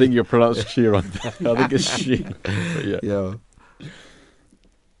 I think you're pronouncing chi wrong. I think it's chi. Yeah.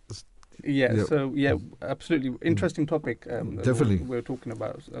 Yeah, absolutely. Interesting topic. Definitely. We're talking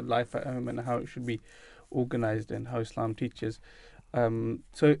about life at home and how it should be organized and how Islam teaches.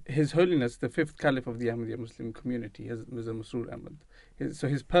 So His Holiness, the 5th Caliph of the Ahmadiyya Muslim community, Mirza Masroor Ahmad. So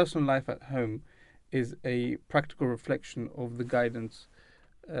his personal life at home is a practical reflection of the guidance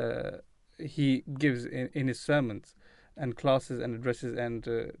he gives in his sermons and classes and addresses and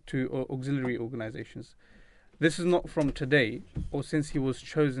to auxiliary organizations. This is not from today or since he was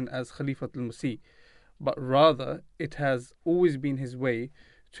chosen as Khalifatul Masih, but rather it has always been his way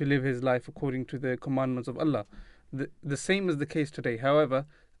to live his life according to the commandments of Allah. The same is the case today. However,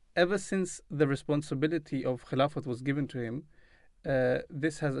 ever since the responsibility of Khilafat was given to him,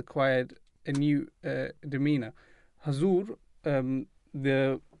 this has acquired a new demeanor. Hazur,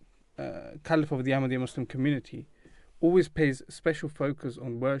 the Caliph of the Ahmadiyya Muslim community, always pays special focus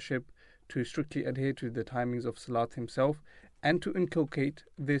on worship to strictly adhere to the timings of Salat himself and to inculcate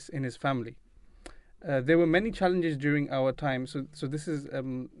this in his family. There were many challenges during our time. So this is,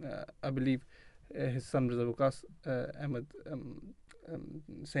 I believe, his son Raza Waqas Ahmed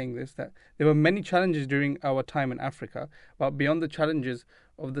saying this, that there were many challenges during our time in Africa, but beyond the challenges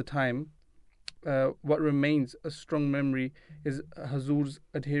of the time, what remains a strong memory is Hazur's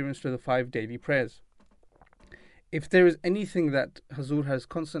adherence to the 5 daily prayers. If there is anything that Hazur has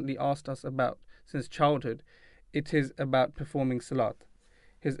constantly asked us about since childhood, it is about performing Salat.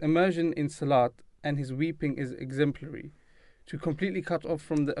 His immersion in Salat and his weeping is exemplary. To completely cut off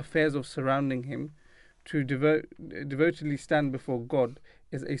from the affairs of surrounding him, to devotedly stand before God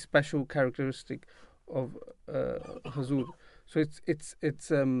is a special characteristic of Hazur. So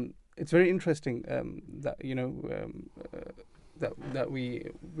it's very interesting that that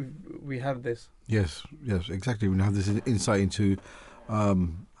we have this. Yes, exactly. We have this insight into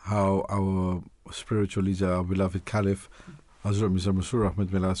how our spiritual leader, our beloved Caliph, Hazrat Mirza Masroor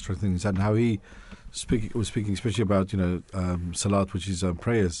Ahmad, may Allah strengthen his hand, how he was speaking especially about Salat, which is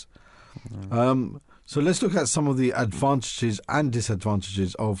prayers. So let's look at some of the advantages and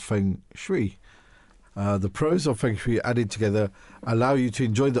disadvantages of Feng Shui. The pros of Feng Shui added together allow you to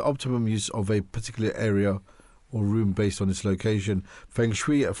enjoy the optimum use of a particular area or room based on its location. Feng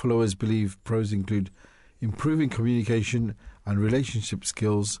Shui followers believe pros include improving communication and relationship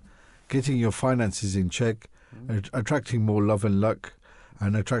skills, getting your finances in check, attracting more love and luck,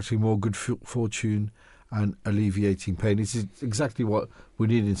 and attracting more good fortune and alleviating pain. This is exactly what we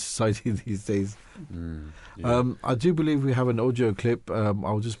need in society these days. I do believe we have an audio clip.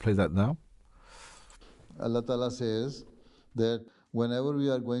 I'll just play that now. Allah Ta'ala says that whenever we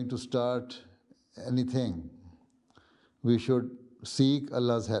are going to start anything, we should seek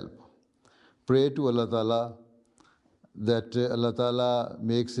Allah's help. Pray to Allah Ta'ala that Allah Ta'ala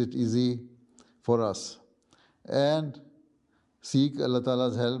makes it easy for us. And seek Allah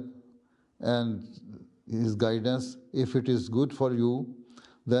Ta'ala's help and His guidance. If it is good for you,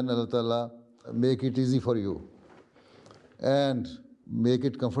 then Allah Ta'ala make it easy for you and make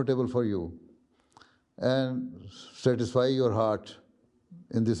it comfortable for you and satisfy your heart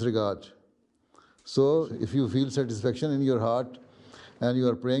in this regard. So if you feel satisfaction in your heart and you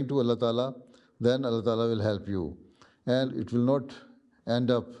are praying to Allah Ta'ala, then Allah Ta'ala will help you and it will not end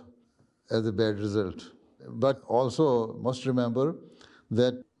up as a bad result. But also must remember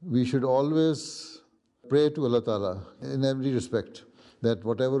that we should always pray to Allah Ta'ala in every respect, that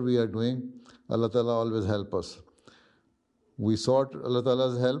whatever we are doing, Allah Ta'ala always help us. We sought Allah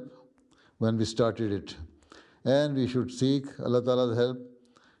Ta'ala's help when we started it, and we should seek Allah Ta'ala's help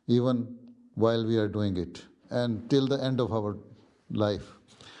even while we are doing it. And till the end of our life,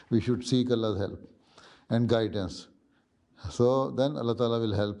 we should seek Allah's help and guidance. So then Allah Ta'ala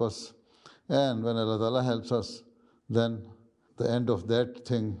will help us. And when Allah Ta'ala helps us, then the end of that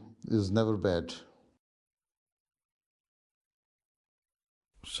thing is never bad.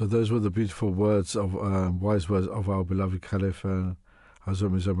 So those were the beautiful words of wise words of our beloved Caliph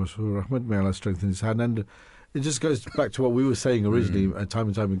Hazrat Mirza Masroor Ahmad. May Allah strengthen his hand. And it just goes back to what we were saying originally, time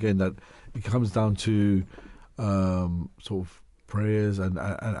and time again, that it comes down to sort of prayers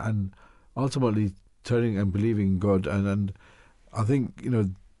and ultimately turning and believing in God. And I think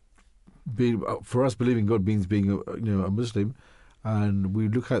for us, believing God means being a Muslim, and we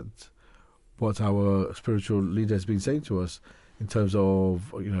look at what our spiritual leader has been saying to us in terms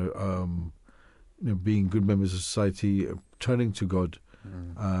of being good members of society, turning to God,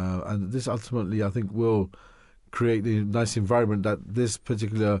 and this ultimately, I think, will create a nice environment that this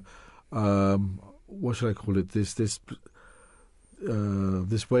particular what should I call it? This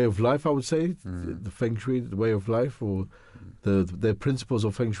way of life, I would say, the Feng Shui, the way of life, or the principles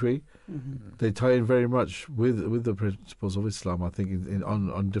of Feng Shui, they tie in very much with the principles of Islam. I think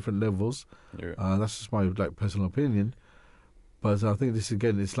on different levels. That's just my personal opinion. But I think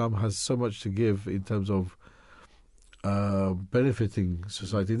Islam has so much to give in terms of benefiting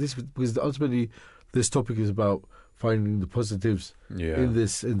society. Because ultimately, this topic is about finding the positives in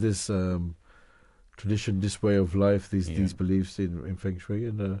this tradition, this way of life, these beliefs in Feng Shui,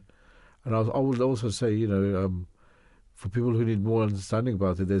 and I would also say, for people who need more understanding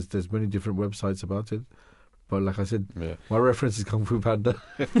about it, there's many different websites about it. But like I said, my reference is Kung Fu Panda.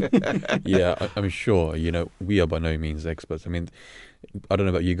 I'm sure. We are by no means experts. I mean, I don't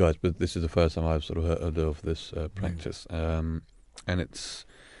know about you guys, but this is the first time I've sort of heard of this practice, and it's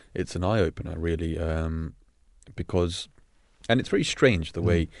an eye opener, really, because, and it's very strange the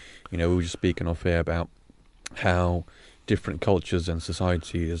way, we were just speaking off air about how different cultures and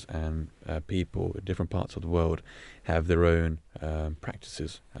societies and people in different parts of the world have their own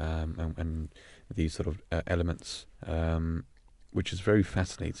practices and these sort of elements, which is very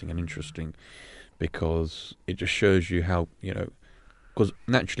fascinating and interesting, because it just shows you how, because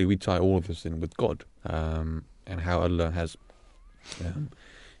naturally we tie all of this in with God, and how Allah has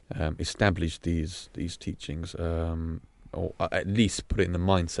established these teachings, or at least put it in the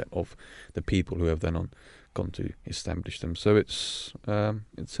mindset of the people who have then gone to establish them. So it's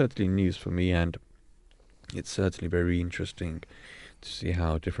certainly news for me, and it's certainly very interesting to see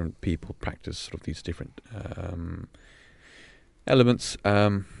how different people practice sort of these different elements.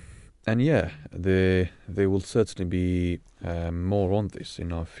 And yeah, there will certainly be more on this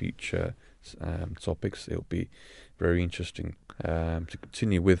in our future topics. It'll be very interesting to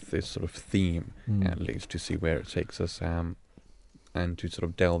continue with this sort of theme, at least, to see where it takes us, and to sort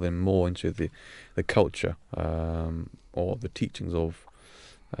of delve in more into the culture or the teachings of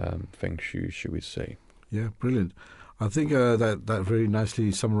Feng Shui, should we say. Yeah, brilliant. I think that very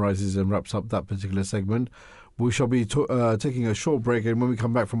nicely summarizes and wraps up that particular segment. We shall be taking a short break, and when we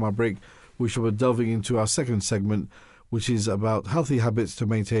come back from our break, we shall be delving into our second segment, which is about healthy habits to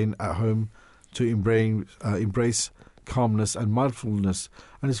maintain at home, to embrace calmness and mindfulness.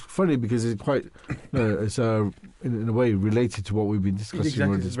 And it's funny because it's quite, it's in a way related to what we've been discussing.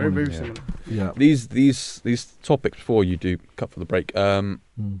 Exactly, this it's very, morning. very similar. Yeah. These topics, before you do cut for the break,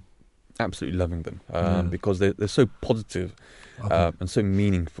 absolutely loving them, because they're so positive and so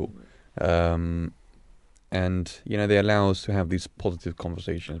meaningful. And, they allow us to have these positive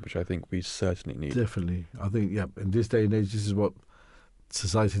conversations, which I think we certainly need. Definitely. I think, in this day and age, this is what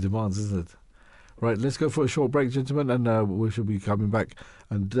society demands, isn't it? Right, let's go for a short break, gentlemen, and we shall be coming back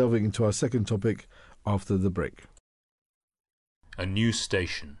and delving into our second topic after the break. A new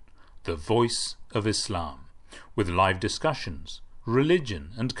station, The Voice of Islam, with live discussions,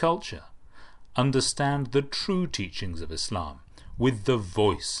 religion and culture. Understand the true teachings of Islam with The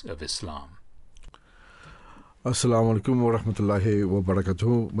Voice of Islam. Assalamu alaikum wa rahmatullahi wa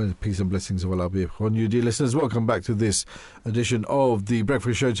barakatuh. May the peace and blessings of Allah be upon you, dear listeners. Welcome back to this edition of the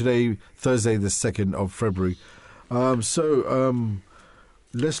Breakfast Show today, Thursday, the 2nd of February.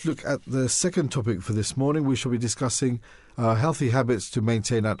 Let's look at the second topic for this morning. We shall be discussing healthy habits to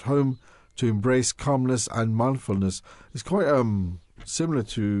maintain at home, to embrace calmness and mindfulness. It's quite similar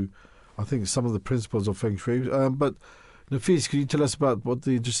to, I think, some of the principles of Feng Shui. But Nafis, can you tell us about what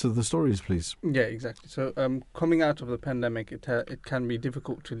the gist of the story is, please? Yeah, exactly. So, coming out of the pandemic, it can be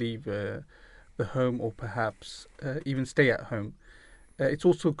difficult to leave the home, or perhaps even stay at home. It's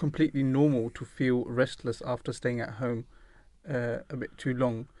also completely normal to feel restless after staying at home a bit too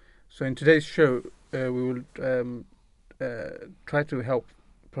long. So, in today's show, we will try to help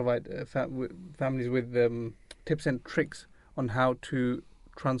provide families with tips and tricks on how to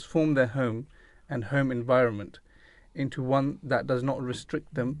transform their home and home environment into one that does not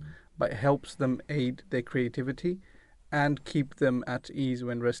restrict them, but helps them aid their creativity and keep them at ease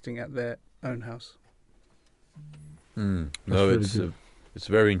when resting at their own house. No, it's a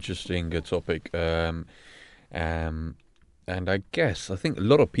very interesting topic, and I think a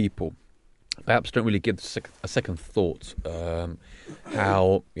lot of people perhaps don't really give a second thought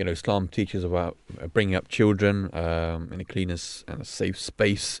how Islam teaches about bringing up children in a cleanness and a safe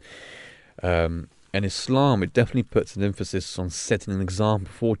space. And Islam, it definitely puts an emphasis on setting an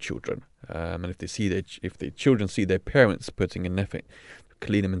example for children. And if the children see their parents putting an effort to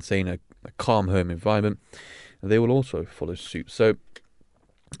clean and maintain a calm home environment, they will also follow suit. So,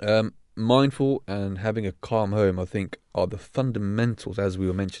 mindful and having a calm home, I think, are the fundamentals, as we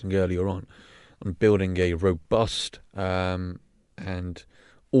were mentioning earlier on building a robust and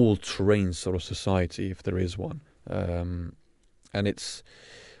all-terrain sort of society, if there is one. And it's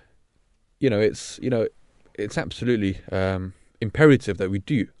absolutely imperative that we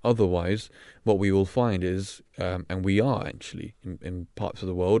do. Otherwise, what we will find is, and we are actually in parts of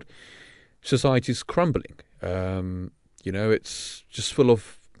the world, society's crumbling. It's just full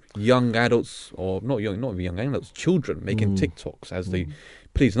of young adults, or not young adults, children making TikToks as they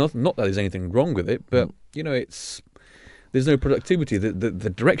please. Not that there's anything wrong with it, but there's no productivity. The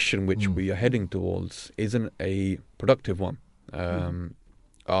direction which we are heading towards isn't a productive one.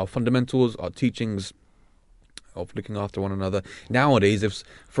 Our fundamentals, our teachings of looking after one another. Nowadays,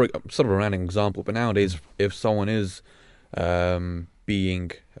 for sort of a random example, but nowadays, if someone is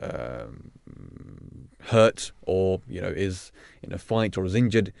being hurt, or is in a fight or is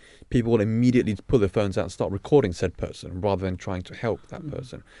injured, people will immediately pull their phones out and start recording said person rather than trying to help that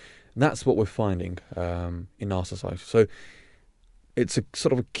person. And that's what we're finding in our society. So it's a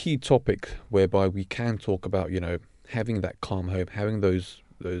sort of a key topic whereby we can talk about having that calm home, having those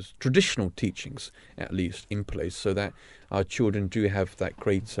traditional teachings at least in place, so that our children do have that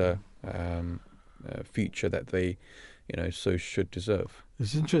greater future that they, so should deserve.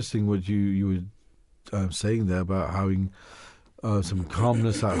 It's interesting what you were saying there about having some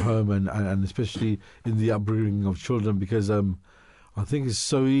calmness at home and especially in the upbringing of children, because I think it's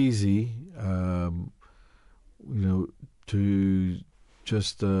so easy, to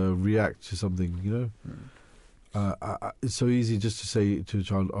just react to something, it's so easy just to say to a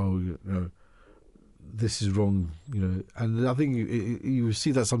child, this is wrong, and I think you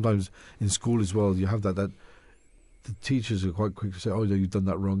see that sometimes in school as well. You have that the teachers are quite quick to say, oh, no, you've done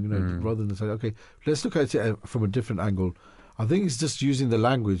that wrong, rather than say, okay, let's look at it from a different angle. I think it's just using the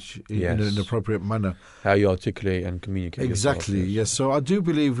language in an appropriate manner. How you articulate and communicate. Exactly, yourself, yes. So I do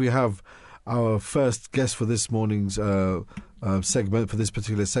believe we have our first guest for this morning's segment, for this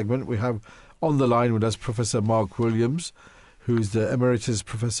particular segment. We have on the line with us Professor Mark Williams, who is the Emeritus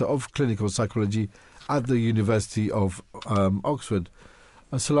Professor of Clinical Psychology at the University of Oxford.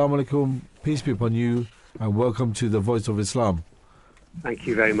 Assalamu alaikum, peace be upon you, and welcome to the Voice of Islam. Thank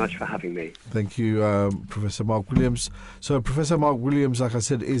you very much for having me. Thank you, Professor Mark Williams. So Professor Mark Williams, like I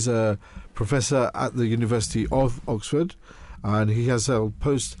said, is a professor at the University of Oxford, and he has held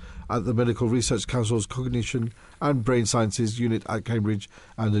posts at the Medical Research Council's Cognition and Brain Sciences Unit at Cambridge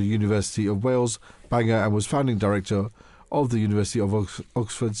and the University of Wales, Bangor, and was founding director of the University of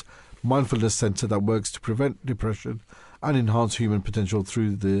Oxford's Mindfulness Centre that works to prevent depression and enhance human potential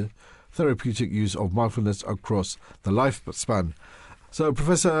through the therapeutic use of mindfulness across the lifespan. So,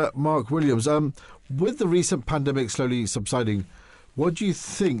 Professor Mark Williams, with the recent pandemic slowly subsiding, what do you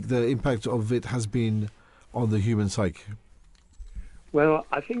think the impact of it has been on the human psyche? Well,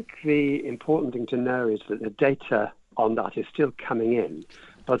 I think the important thing to know is that the data on that is still coming in,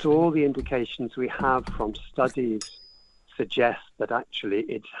 but all the indications we have from studies suggest that actually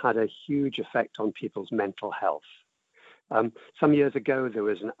it's had a huge effect on people's mental health. Some years ago, there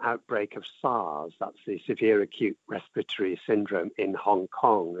was an outbreak of SARS, that's the severe acute respiratory syndrome in Hong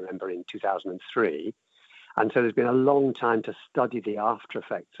Kong, remember, in 2003. And so there's been a long time to study the after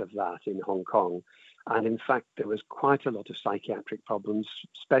effects of that in Hong Kong. And in fact, there was quite a lot of psychiatric problems,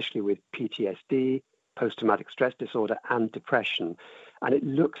 especially with PTSD, post-traumatic stress disorder, and depression. And it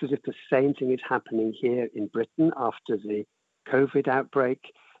looks as if the same thing is happening here in Britain after the COVID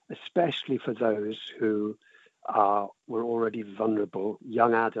outbreak, especially for those who were already vulnerable,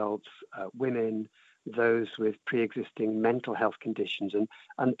 young adults, women, those with pre-existing mental health conditions,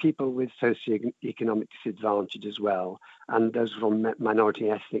 and people with socioeconomic disadvantage as well, and those from minority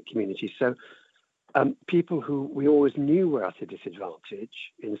ethnic communities. So people who we always knew were at a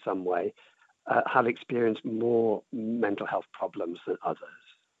disadvantage in some way have experienced more mental health problems than others.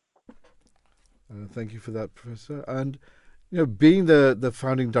 Thank you for that, Professor. And being the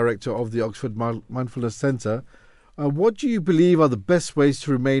founding director of the Oxford Mindfulness Centre, what do you believe are the best ways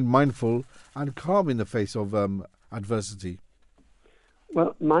to remain mindful and calm in the face of adversity?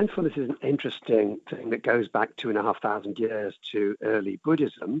 Well, mindfulness is an interesting thing that goes back 2,500 years to early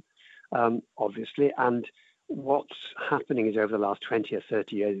Buddhism, obviously. And what's happening is over the last 20 or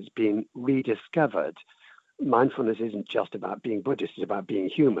 30 years, it's been rediscovered. Mindfulness isn't just about being Buddhist, it's about being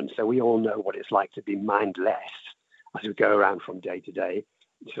human. So we all know what it's like to be mindless as we go around from day to day,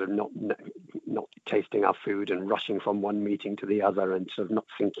 sort of not tasting our food and rushing from one meeting to the other and sort of not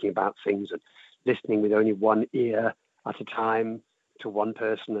thinking about things and listening with only one ear at a time to one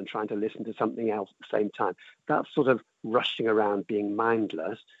person and trying to listen to something else at the same time. That's sort of rushing around, being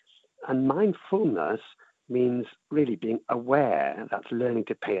mindless. And mindfulness means really being aware. That's learning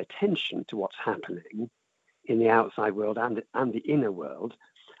to pay attention to what's happening in the outside world and the inner world,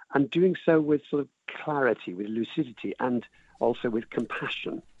 and doing so with sort of clarity, with lucidity, and also with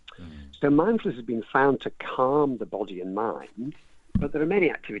compassion. So mindfulness has been found to calm the body and mind, but there are many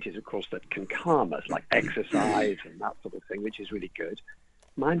activities, of course, that can calm us, like exercise and that sort of thing, which is really good.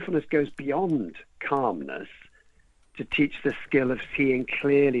 Mindfulness goes beyond calmness to teach the skill of seeing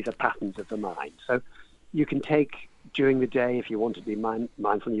clearly the patterns of the mind. So you can take, during the day, if you want to be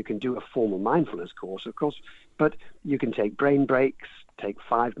mindful, you can do a formal mindfulness course, of course, but you can take brain breaks, take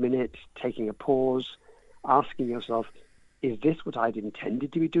 5 minutes, taking a pause, asking yourself, is this what I'd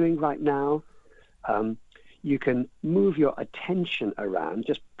intended to be doing right now? You can move your attention around,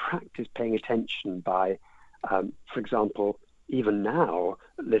 just practice paying attention by, for example, even now,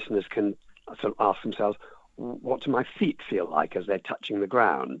 listeners can sort of ask themselves, what do my feet feel like as they're touching the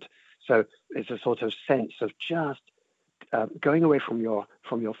ground? So it's a sort of sense of just going away from your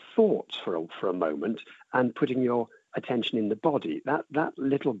thoughts for a moment and putting your attention in the body. That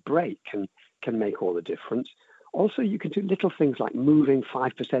little break can make all the difference. Also, you can do little things like moving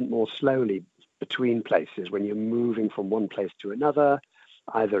 5% more slowly between places when you're moving from one place to another,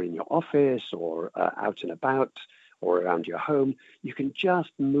 either in your office or out and about or around your home. You can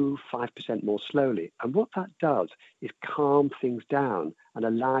just move 5% more slowly. And what that does is calm things down and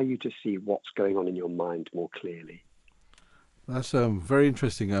allow you to see what's going on in your mind more clearly. That's very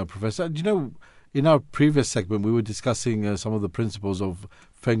interesting, Professor. Do you know, in our previous segment, we were discussing some of the principles of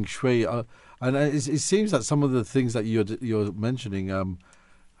Feng Shui, and it seems that some of the things that you're mentioning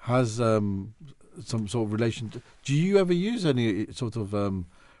has some sort of relation. Do you ever use any sort of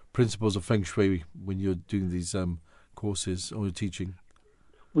principles of Feng Shui when you're doing these courses or teaching?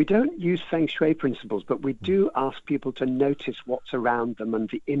 We don't use Feng Shui principles, but we do ask people to notice what's around them and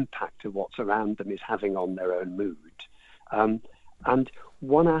the impact of what's around them is having on their own mood. And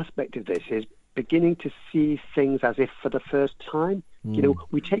one aspect of this is beginning to see things as if for the first time. You know,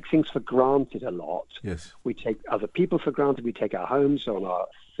 we take things for granted a lot. Yes. We take other people for granted. We take our homes or our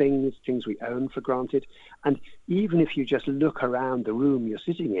things we own for granted. And even if you just look around the room you're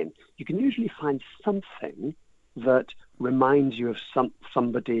sitting in, you can usually find something that reminds you of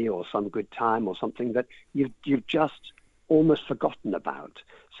somebody or some good time or something that you've just almost forgotten about.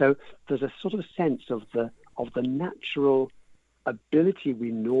 So there's a sort of sense of the natural ability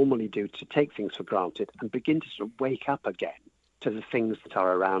we normally do to take things for granted and begin to sort of wake up again to the things that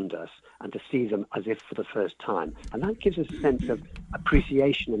are around us and to see them as if for the first time. And that gives us a sense of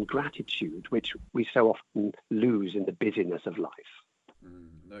appreciation and gratitude, which we so often lose in the busyness of life.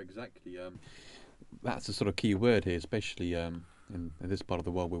 No, exactly. That's the sort of key word here, especially in this part of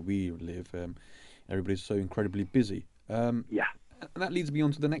the world where we live. Everybody's so incredibly busy. Yeah. And that leads me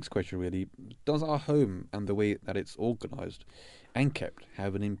on to the next question, really. Does our home and the way that it's organised and kept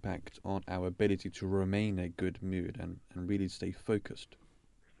have an impact on our ability to remain in a good mood and really stay focused?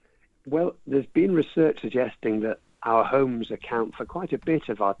 Well, there's been research suggesting that our homes account for quite a bit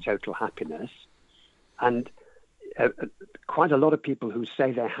of our total happiness. And quite a lot of people who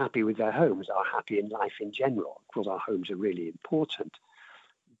say they're happy with their homes are happy in life in general. Of course, our homes are really important.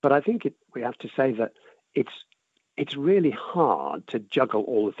 But I think we have to say that it's really hard to juggle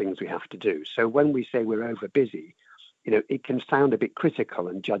all the things we have to do. So when we say we're over busy, you know, it can sound a bit critical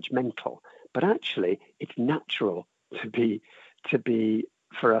and judgmental, but actually it's natural to be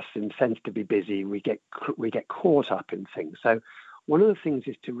for us in sense to be busy. We get caught up in things. So one of the things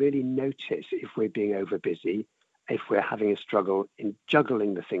is to really notice if we're being over busy, if we're having a struggle in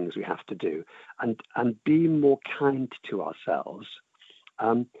juggling the things we have to do, and be more kind to ourselves.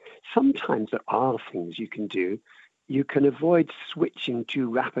 Sometimes there are things you can do. You can avoid switching too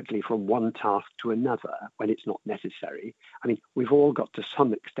rapidly from one task to another when it's not necessary. I mean, we've all got to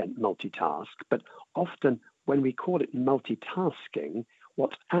some extent multitask, but often when we call it multitasking,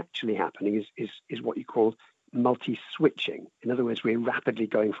 what's actually happening is what you call multi-switching. In other words, we're rapidly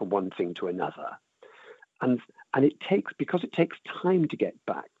going from one thing to another. And because it takes time to get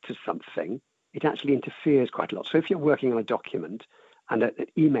back to something, it actually interferes quite a lot. So if you're working on a document and an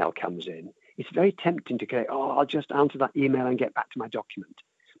email comes in, it's very tempting to go, I'll just answer that email and get back to my document.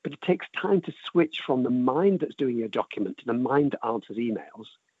 But it takes time to switch from the mind that's doing your document to the mind that answers emails.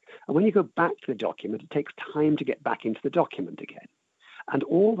 And when you go back to the document, it takes time to get back into the document again. And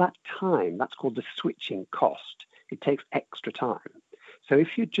all that time, that's called the switching cost. It takes extra time. So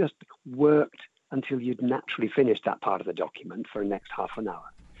if you just worked until you'd naturally finished that part of the document for the next half an hour,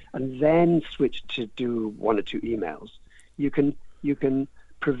 and then switch to do one or two emails, you can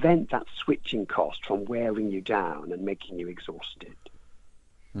prevent that switching cost from wearing you down and making you exhausted.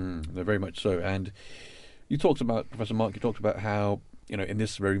 Very much so. And you talked about, Professor Mark, you talked about how, you know, in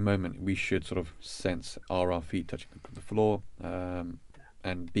this very moment, we should sort of sense our feet touching the floor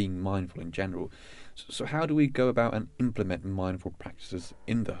and being mindful in general. So how do we go about and implement mindful practices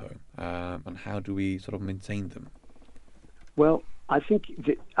in the home? And how do we sort of maintain them? Well, I think,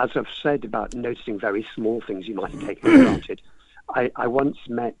 as I've said about noticing very small things you might take for granted, I once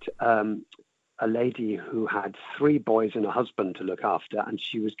met a lady who had 3 boys and a husband to look after, and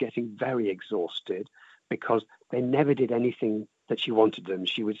she was getting very exhausted because they never did anything that she wanted them.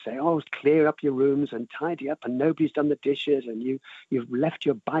 She would say, clear up your rooms and tidy up, and nobody's done the dishes, and you've left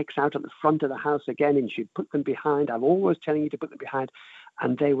your bikes out at the front of the house again, and she'd put them behind. I'm always telling you to put them behind.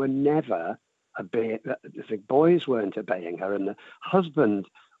 And they were never the boys weren't obeying her, and the husband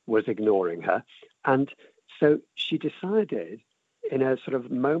was ignoring her. And so she decided, in a sort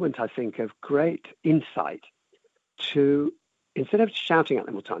of moment, I think, of great insight, to, instead of shouting at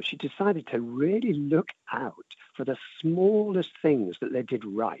them all the time, she decided to really look out for the smallest things that they did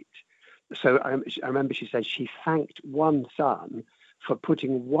right. So I remember she said she thanked one son for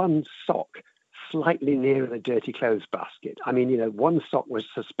putting one sock slightly nearer the dirty clothes basket. I mean, one sock was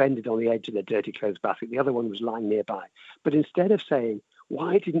suspended on the edge of the dirty clothes basket, the other one was lying nearby. But instead of saying,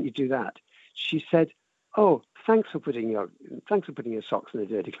 "Why didn't you do that?" she said, "Oh, thanks for putting your socks in the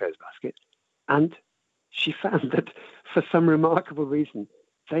dirty clothes basket." And she found that for some remarkable reason,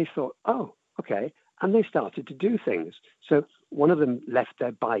 they thought, "Oh, okay," and they started to do things. So one of them left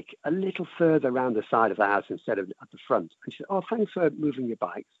their bike a little further around the side of the house instead of at the front. And she said, "Oh, thanks for moving your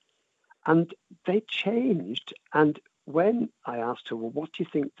bikes." And they changed. And when I asked her, "Well, what do you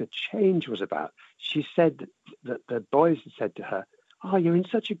think the change was about?" she said that the boys had said to her, "Oh, you're in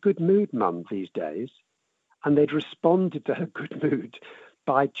such a good mood, Mum, these days." And they'd responded to her good mood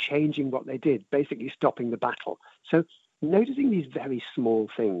by changing what they did, basically stopping the battle. So noticing these very small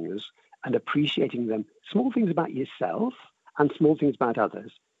things and appreciating them, small things about yourself and small things about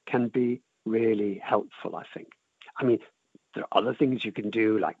others, can be really helpful, I think. I mean, there are other things you can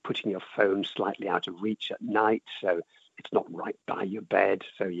do, like putting your phone slightly out of reach at night, so it's not right by your bed,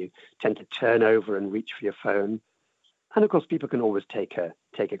 so you tend to turn over and reach for your phone. And of course, people can always take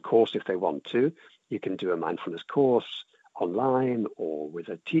a course if they want to. You can do a mindfulness course online or with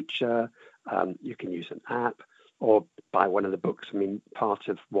a teacher. You can use an app or buy one of the books. I mean, part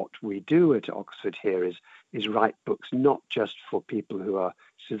of what we do at Oxford here is write books not just for people who are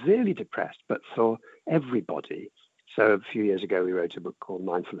severely depressed, but for everybody. So a few years ago, we wrote a book called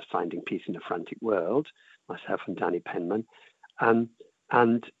Mindfulness: Finding Peace in a Frantic World, myself and Danny Penman.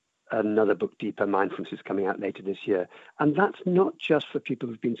 And another book, Deeper Mindfulness, is coming out later this year. And that's not just for people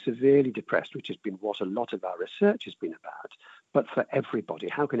who've been severely depressed, which has been what a lot of our research has been about, but for everybody.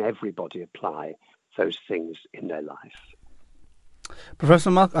 How can everybody apply those things in their life?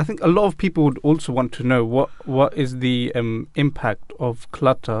 Professor Mark, I think a lot of people would also want to know what is the impact of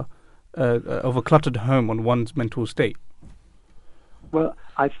clutter, of a cluttered home on one's mental state. Well,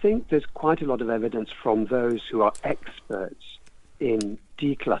 I think there's quite a lot of evidence from those who are experts in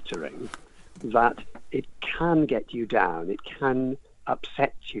decluttering that it can get you down. It can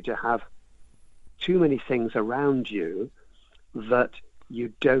upset you to have too many things around you that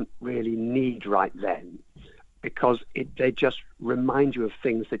you don't really need right then, because they just remind you of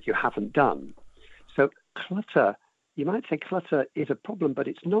things that you haven't done. So clutter, you might say clutter is a problem, but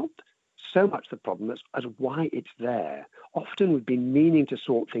it's not so much the problem as why it's there. Often we've been meaning to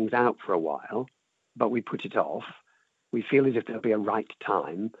sort things out for a while, but we put it off. We feel as if there'll be a right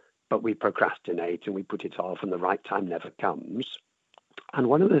time, but we procrastinate and we put it off, and the right time never comes. And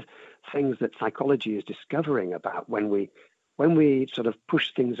one of the things that psychology is discovering about when we sort of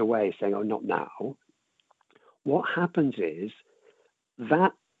push things away, saying, "Oh, not now," what happens is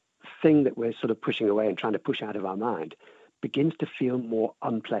that thing that we're sort of pushing away and trying to push out of our mind begins to feel more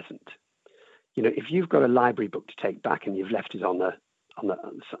unpleasant. If you've got a library book to take back and you've left it on the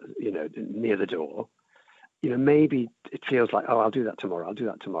near the door, maybe it feels like, "Oh, I'll do that tomorrow. I'll do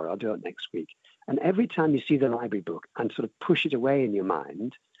that next week." And every time you see the library book and sort of push it away in your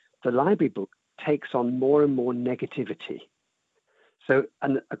mind, the library book takes on more and more negativity. So,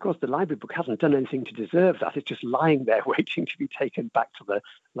 and of course, the library book hasn't done anything to deserve that. It's just lying there waiting to be taken back to the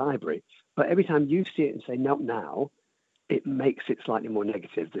library. But every time you see it and say, "Not now," it makes it slightly more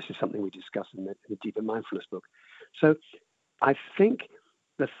negative. This is something we discuss in the Deeper Mindfulness book. So I think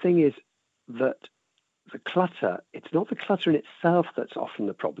the thing is that the clutter, it's not the clutter in itself that's often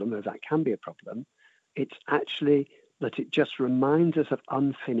the problem, or that can be a problem. It's actually that it just reminds us of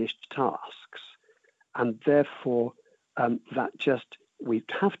unfinished tasks. And therefore, we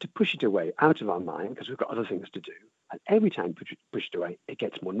have to push it away out of our mind because we've got other things to do. And every time we push it away, it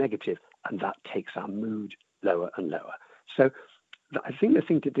gets more negative, and that takes our mood lower and lower. So I think the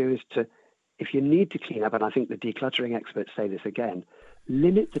thing to do is if you need to clean up, and I think the decluttering experts say this again,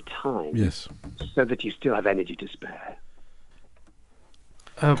 limit the time, yes, so that you still have energy to spare.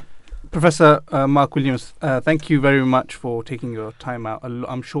 Professor Mark Williams, thank you very much for taking your time out.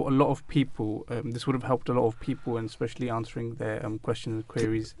 I'm sure a lot of people, this would have helped a lot of people, and especially answering their questions and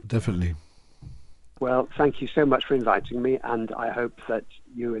queries. Definitely. Well, thank you so much for inviting me, and I hope that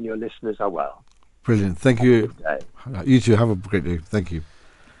you and your listeners are well. Brilliant. Thank you. You too. Have a great day. Thank you.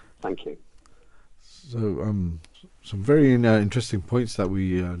 Thank you. So, some very interesting points that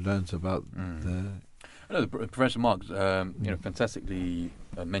we learned about there. I know Professor Mark, fantastically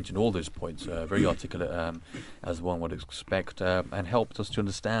mentioned all those points, very articulate as one would expect, and helped us to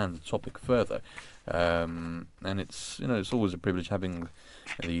understand the topic further. And it's always a privilege having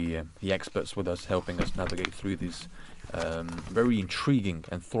the experts with us, helping us navigate through these very intriguing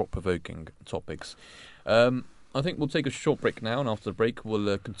and thought-provoking topics. I think we'll take a short break now, and after the break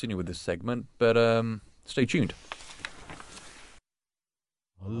we'll continue with this segment, but stay tuned.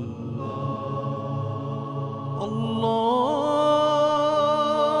 Allah. You're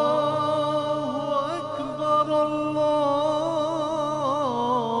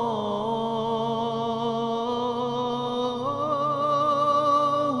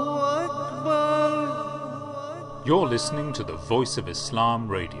listening to the Voice of Islam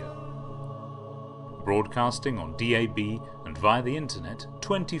Radio, broadcasting on DAB and via the internet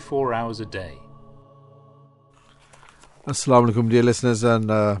 24 hours a day. Assalamu alaikum, dear listeners, and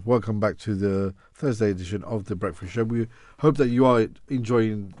welcome back to the Thursday edition of The Breakfast Show. We hope that you are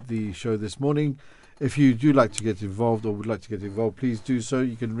enjoying the show this morning. If you do like to get involved or would like to get involved, please do so.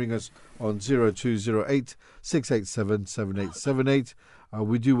 You can ring us on 0208 687 7878.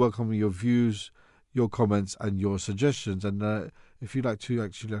 We do welcome your views, your comments and your suggestions. And if you'd like to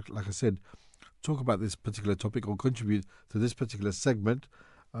actually, like I said, talk about this particular topic or contribute to this particular segment,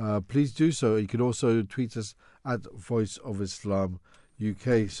 please do so. You can also tweet us at Voice of Islam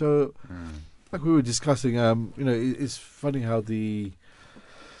UK. So, like we were discussing, it's funny how being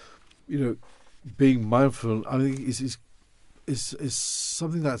mindful, I think, is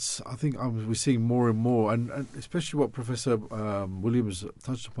something that's, I think, we're seeing more and more, and especially what Professor Williams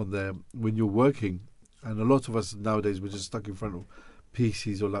touched upon there, when you're working, and a lot of us nowadays, we're just stuck in front of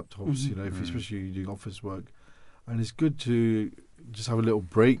PCs or laptops, especially you're doing office work, and it's good to just have a little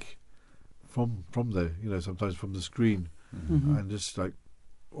break from there, sometimes from the screen, and just like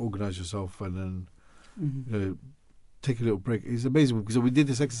organise yourself and then, take a little break. It's amazing because we did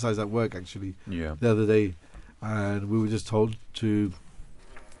this exercise at work actually the other day, and we were just told to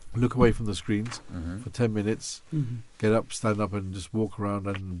look away from the screens for 10 minutes, get up, stand up and just walk around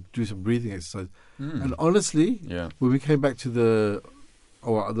and do some breathing exercise. And honestly, when we came back to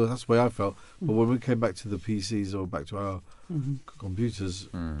that's the way I felt, but when we came back to the PCs or back to our computers,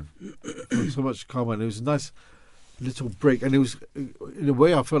 it felt so much calmer, and it was a nice little break, and it was, in a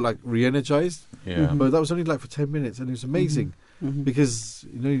way, I felt like re-energized, but that was only like for 10 minutes, and it was amazing, because,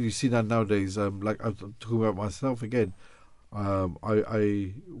 you see that nowadays, like I'm talking about myself again,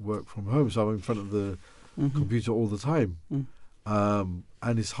 I work from home, so I'm in front of the computer all the time, and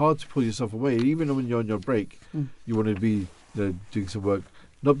it's hard to pull yourself away, even when you're on your break, you want to be doing some work,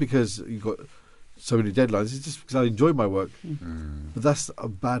 not because you've got so many deadlines, it's just because I enjoy my work. But that's a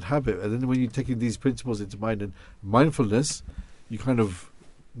bad habit. And then when you're taking these principles into mind and mindfulness, you kind of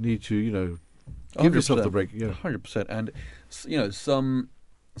need to, give yourself the break. 100%. And,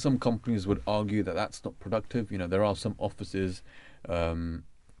 some companies would argue that that's not productive. There are some offices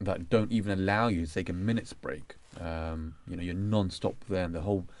that don't even allow you to take a minute's break. You're non-stop there, and the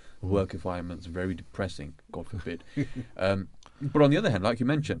whole work environment's very depressing, God forbid. But on the other hand, like you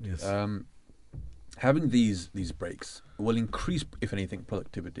mentioned, having these breaks will increase, if anything,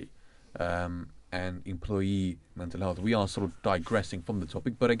 productivity and employee mental health. We are sort of digressing from the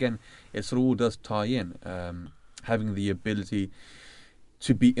topic, but again, it sort of all does tie in. Having the ability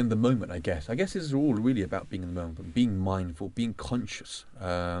to be in the moment, I guess. I guess it's all really about being in the moment, being mindful, being conscious,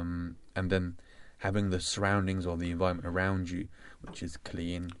 and then having the surroundings or the environment around you, which is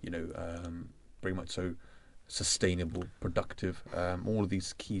clean, very much so, sustainable, productive, all of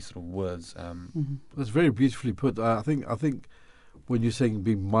these key sort of words. That's very beautifully put. I think when you're saying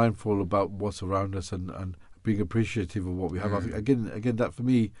being mindful about what's around us and being appreciative of what we have, I think again that for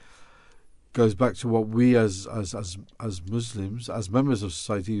me goes back to what we as Muslims, as members of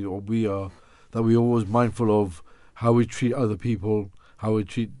society, we're always mindful of how we treat other people, how we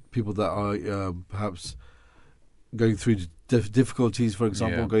treat people that are perhaps going through difficulties, for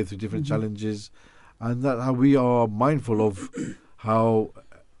example, going through different challenges. And that how we are mindful of how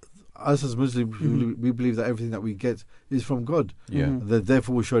us as Muslims, we believe that everything that we get is from God. And that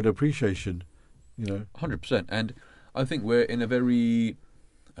therefore we show an appreciation. 100%. And I think we're in a very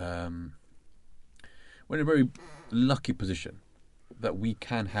lucky position that we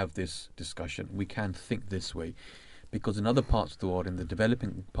can have this discussion. We can think this way, because in other parts of the world, in the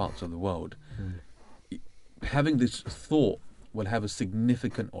developing parts of the world, having this thought will have a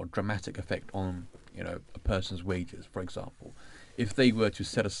significant or dramatic effect on a person's wages. For example, if they were to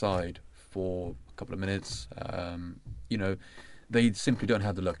set aside for a couple of minutes, they simply don't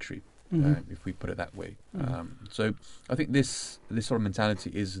have the luxury, if we put it that way. So I think this sort of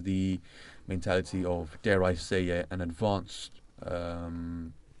mentality is the mentality of, dare I say, an advanced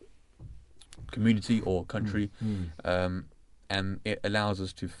community or country, and it allows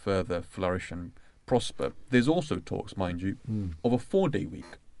us to further flourish and prosper. There's also talks, mind you, of a 4-day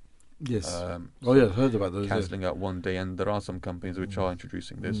week. Yes. I've heard about those. Cancelling out 1 day, and there are some companies which are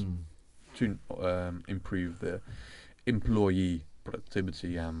introducing this to improve the employee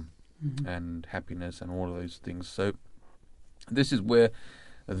productivity and happiness and all of those things. So this is where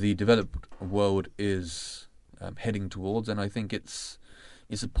the developed world is heading towards, and I think it's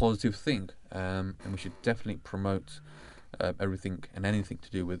a positive thing, and we should definitely promote everything and anything to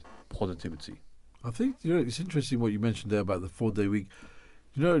do with positivity. I think, it's interesting what you mentioned there about the 4-day week.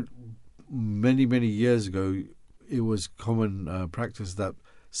 Many, many years ago, it was common practice that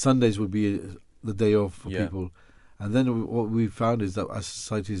Sundays would be the day off for people. And then what we found is that as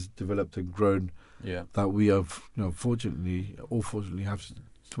society has developed and grown, that we have, fortunately have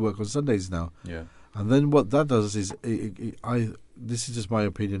to work on Sundays now. Yeah. And then what that does is, this is just my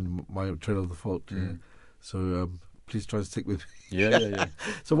opinion, my trail of the thought. So please try and stick with me. Yeah.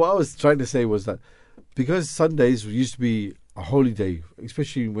 So what I was trying to say was that because Sundays used to be a holy day,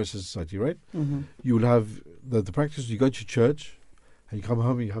 especially in Western society, right? Mm-hmm. You will have the practice, you go to church and you come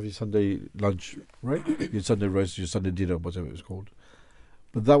home and you have your Sunday lunch, right? Your Sunday roast, your Sunday dinner, whatever it was called.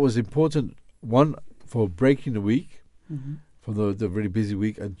 But that was important, one, for breaking the week, from the really busy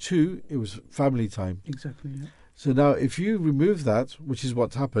week, and two, it was family time. Exactly, yeah. So now, if you remove that, which is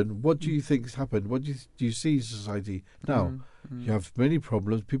what's happened, what do you think's happened? What do you see in society now? You have many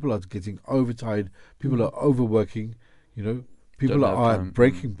problems. People are getting overtired. People are overworking. People are at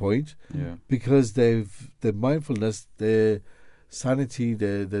breaking point because their mindfulness, their sanity,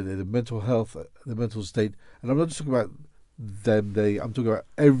 their mental health, their mental state. And I'm not just talking about them. I'm talking about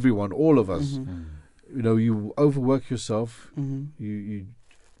everyone, all of us. You overwork yourself. You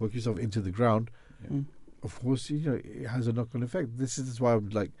work yourself into the ground. Of course, it has a knock-on effect. This is why I'm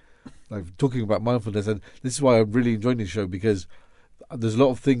like talking about mindfulness, and this is why I'm really enjoying this show, because there's a lot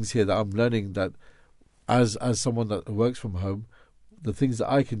of things here that I'm learning, that as someone that works from home, the things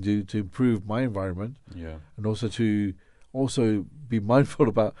that I can do to improve my environment, and also to be mindful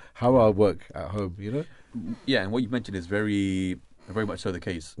about how I work at home. Yeah, and what you mentioned is very, very much so the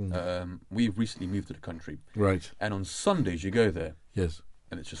case. We've recently moved to the country, right? And on Sundays you go there, yes,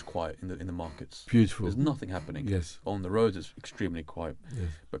 and it's just quiet in the markets. Beautiful. There's nothing happening. Yes. On the roads, it's extremely quiet. Yes.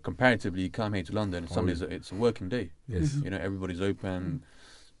 But comparatively, you come here to London, Sundays it's a working day. Yes. Everybody's open.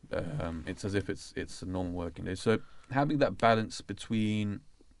 It's as if it's a normal working day. So having that balance between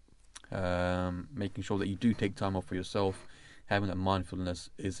making sure that you do take time off for yourself, having that mindfulness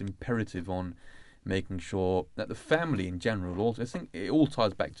is imperative on making sure that the family in general, also, I think it all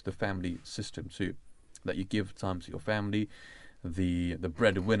ties back to the family system too, that you give time to your family. The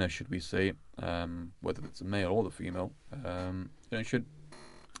breadwinner, should we say, whether it's a male or the female, should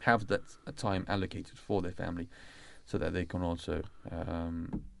have that time allocated for their family, so that they can also,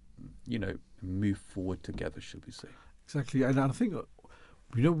 move forward together, should we say? Exactly, and I think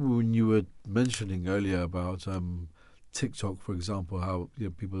when you were mentioning earlier about TikTok, for example, how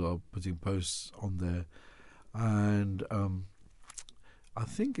people are putting posts on there, and I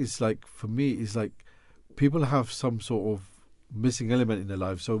think it's like, for me, it's like people have some sort of missing element in their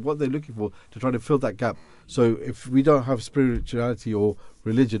life. So what they're looking for to try to fill that gap. So if we don't have spirituality or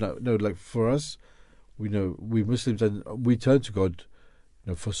religion, like for us, we Muslims, and we turn to God,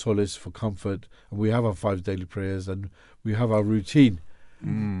 for solace, for comfort, and we have our 5 daily prayers and we have our routine.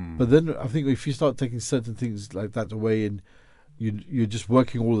 But then I think if you start taking certain things like that away, and you're just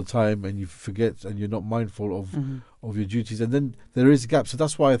working all the time, and you forget, and you're not mindful of your duties, and then there is a gap. So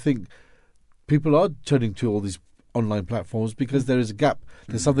that's why I think people are turning to all these online platforms, because there is a gap.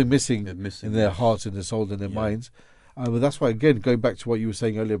 There's something missing in their hearts, in their soul, in their minds. But that's why, again, going back to what you were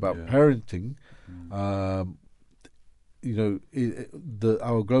saying earlier about parenting, our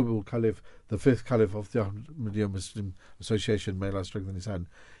global caliph, the 5th caliph of the Ahmadiyya Muslim Association, may Allah strengthen his hand,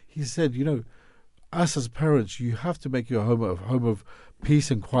 he said, us as parents, you have to make your home a home of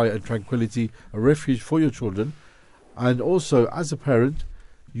peace and quiet and tranquility, a refuge for your children. And also, as a parent,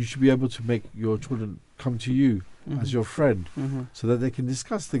 you should be able to make your children come to you as your friend, so that they can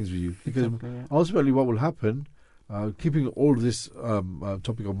discuss things with you. Because ultimately what will happen, keeping all of this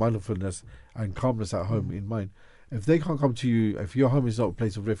topic of mindfulness and calmness at home in mind, if they can't come to you, if your home is not a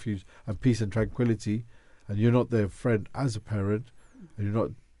place of refuge and peace and tranquility, and you're not their friend as a parent, and you're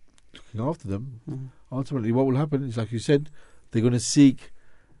not looking after them, ultimately what will happen is, like you said, they're going to seek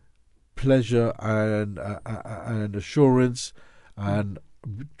pleasure and assurance and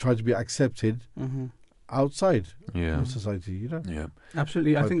try to be accepted outside of society, Yeah,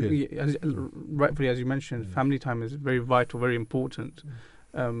 absolutely. I think, rightfully, as you mentioned, family time is very vital, very important.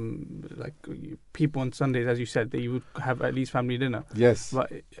 People on Sundays, as you said, they would have at least family dinner. Yes.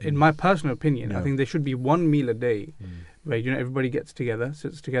 But in my personal opinion, I think there should be one meal a day where everybody gets together,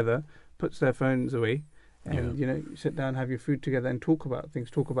 sits together, puts their phones away, and you sit down, have your food together, and talk about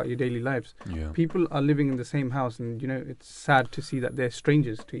things, talk about your daily lives. People are living in the same house, and it's sad to see that they're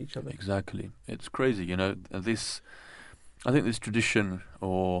strangers to each other. Exactly. It's crazy. I think this tradition,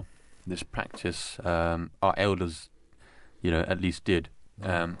 or this practice. Our elders, at least did.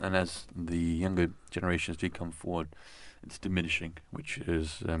 And as the younger generations do come forward, it's diminishing, which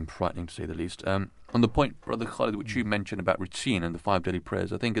is frightening to say the least. On the point, Brother Khalid, which you mentioned about routine and the 5 daily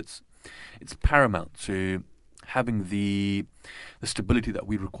prayers, I think it's paramount to having the stability that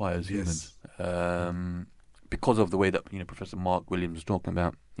we require as humans. Because of the way that Professor Mark Williams was talking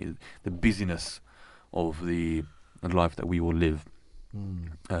about the busyness of the life that we all live,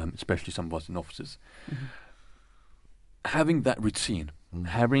 especially some of us in offices. Having that routine,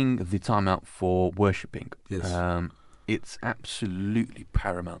 having the time out for worshipping, it's absolutely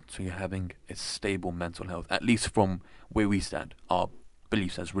paramount to having a stable mental health, at least from where we stand, our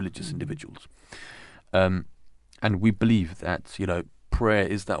beliefs as religious individuals. And we believe that, prayer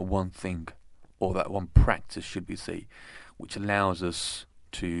is that one thing, or that one practice, should we say, which allows us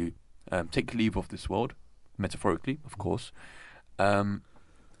to take leave of this world, metaphorically, of course, and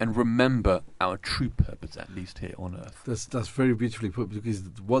remember our true purpose, at least here on earth. That's very beautifully put, because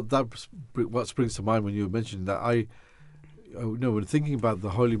what springs to mind when you were mentioning that, when thinking about the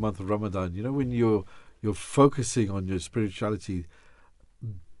holy month of Ramadan, when you're focusing on your spirituality,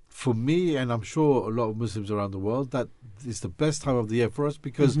 for me, and I'm sure a lot of Muslims around the world, that is the best time of the year for us,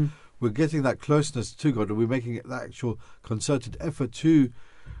 because we're getting that closeness to God, and we're making that actual concerted effort to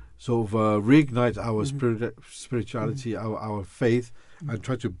sort of reignite our spirituality, our faith, and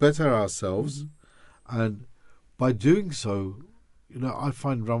try to better ourselves. And by doing so, I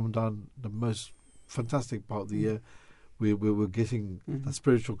find Ramadan the most fantastic part of the year. We're getting that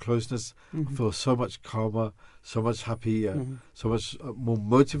spiritual closeness. I feel so much calmer, so much happier, so much more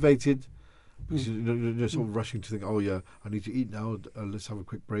motivated. Because you're sort of rushing to think, I need to eat now. Let's have a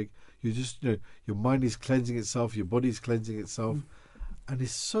quick break. You just, your mind is cleansing itself, your body is cleansing itself, and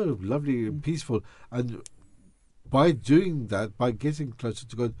it's so lovely and peaceful. And by doing that, by getting closer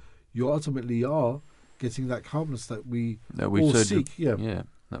to God, you ultimately are getting that calmness that we all seek.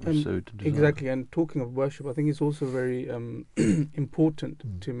 That was so exactly. And talking of worship, I think it's also very important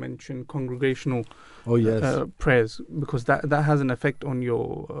to mention congregational prayers, because that has an effect on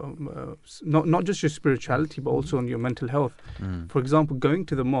your not just your spirituality, but also on your mental health. For example, going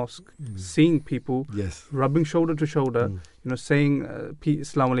to the mosque, seeing people, rubbing shoulder to shoulder, saying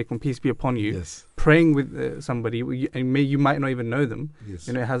Assalamu alaikum, peace be upon you, praying with somebody, and you might not even know them.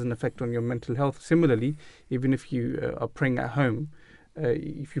 It has an effect on your mental health. Similarly, even if you are praying at home,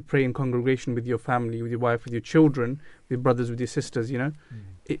 if you pray in congregation with your family, with your wife, with your children, with your brothers, with your sisters,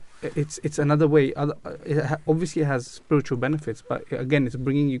 it's another way. Obviously, it has spiritual benefits, but again, it's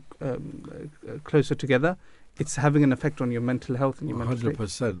bringing you closer together. It's having an effect on your mental health and your mental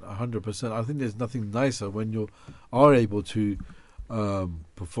state. 100%. I think there's nothing nicer when you are able to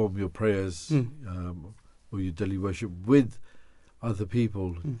perform your prayers or your daily worship with other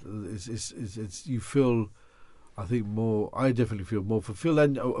people. It's you feel, I think, I definitely feel more fulfilled.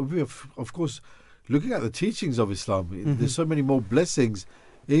 And of course, looking at the teachings of Islam, there's so many more blessings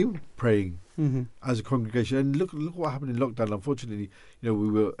in praying as a congregation. And look what happened in lockdown. Unfortunately,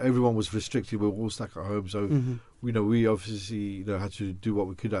 everyone was restricted. We were all stuck at home. So, we obviously, had to do what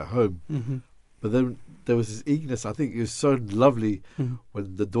we could at home. But then there was this eagerness. I think it was so lovely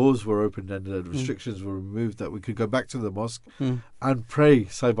when the doors were opened and the restrictions were removed, that we could go back to the mosque and pray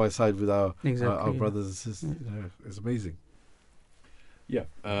side by side with our brothers and sisters. It's amazing.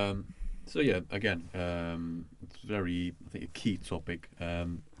 Again, it's very, I think, a key topic, a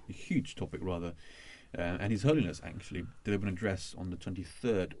huge topic rather. And His Holiness actually delivered an address on the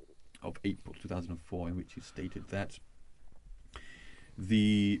 23rd of April 2004 in which he stated that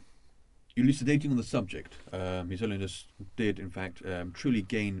elucidating on the subject, His Holiness did, in fact, truly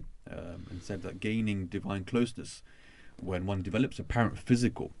gain, and said that gaining divine closeness when one develops apparent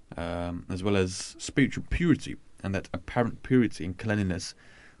physical as well as spiritual purity, and that apparent purity and cleanliness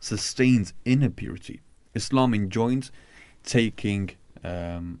sustains inner purity. Islam enjoins taking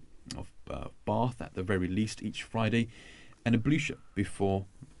a bath at the very least each Friday, and ablution before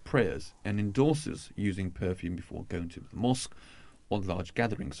prayers, and endorses using perfume before going to the mosque or large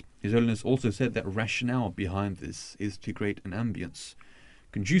gatherings. His Holiness also said that rationale behind this is to create an ambience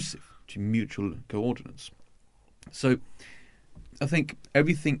conducive to mutual coordinates. So I think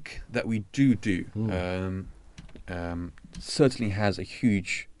everything that we do certainly has a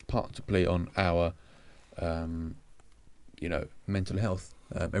huge part to play on our mental health.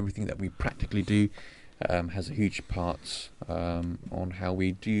 Everything that we practically do has a huge part on how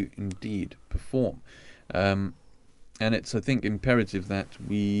we do indeed perform. And it's, I think, imperative that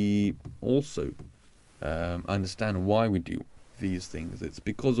we also understand why we do these things. It's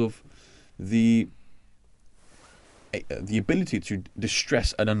because of the the ability to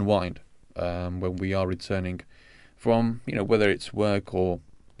distress and unwind when we are returning from, whether it's work or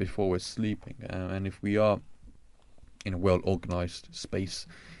before we're sleeping. And if we are in a well-organized space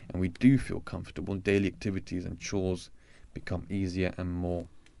and we do feel comfortable, daily activities and chores become easier and more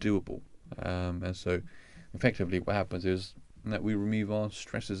doable. And so effectively what happens is that we remove our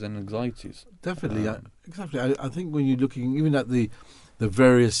stresses and anxieties. Definitely, exactly. I think when you're looking even at the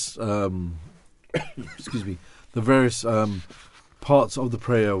various excuse me, the various parts of the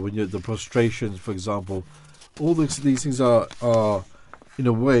prayer, when you're the prostrations, for example, all these things are in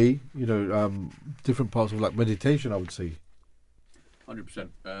a way, different parts of like meditation, I would say. 100%.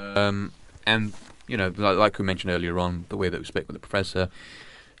 And like we mentioned earlier on, the way that we spoke with the professor,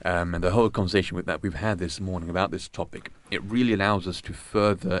 and the whole conversation that we've had this morning about this topic, it really allows us to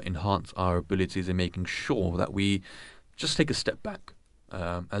further enhance our abilities in making sure that we just take a step back,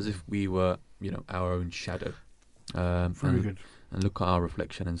 as if we were, our own shadow. Very good. And look at our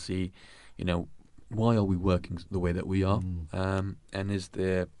reflection and see, why are we working the way that we are, and is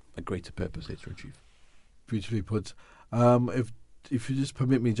there a greater purpose here to achieve? Beautifully put. If you just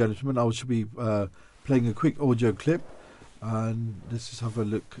permit me, gentlemen, I should be playing a quick audio clip. And let's just have a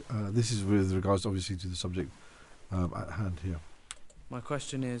look. This is with regards, obviously, to the subject at hand here. My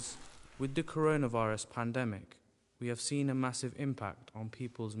question is, with the coronavirus pandemic, we have seen a massive impact on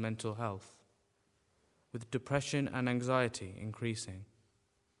people's mental health, with depression and anxiety increasing.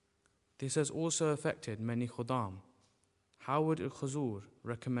 This has also affected many khuddam. How would Al-Khuzur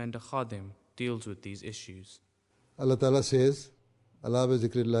recommend a khadim deals with these issues? Allah Ta'ala says, Allah bi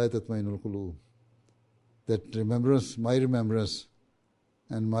zikrillahi tatmainul qulub. That remembrance, my remembrance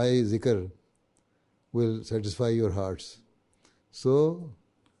and my zikr will satisfy your hearts. So,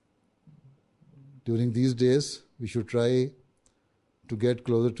 during these days, we should try to get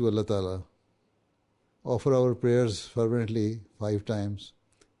closer to Allah Ta'ala. Offer our prayers fervently 5 times,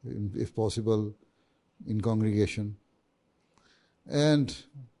 if possible, in congregation. And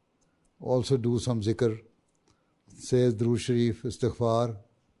also do some zikr, say Durood Sharif, Istighfar,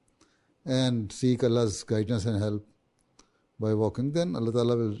 and seek Allah's guidance and help by walking. Then Allah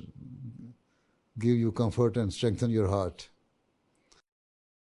Ta'ala will give you comfort and strengthen your heart.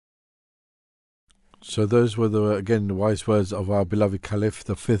 So those were the wise words of our beloved Caliph,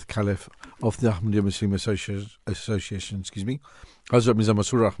 the 5th Caliph of the Ahmadiyya Muslim Association, Hazrat Mirza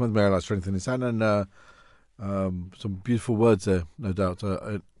Masroor Ahmad, may Allah strengthen his hand, and some beautiful words there, no doubt,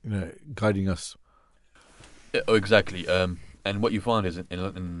 guiding us. Oh, exactly. And what you find is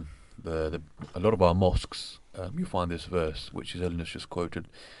in a lot of our mosques, you find this verse, which His Holiness just quoted,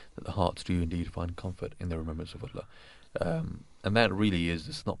 that the hearts do indeed find comfort in the remembrance of Allah. And that really is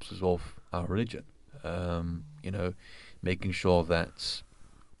the synopsis of our religion. Making sure that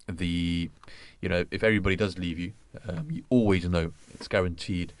if everybody does leave you, you always know, it's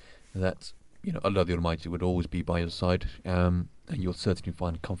guaranteed that, Allah the Almighty would always be by your side, and you'll certainly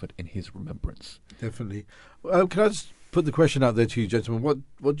find comfort in His remembrance. Definitely. Can I just put the question out there to you, gentlemen?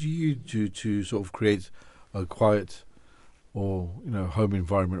 What do you do to sort of create a quiet or home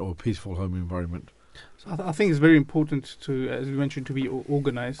environment or a peaceful home environment? So I think it's very important to, as we mentioned, to be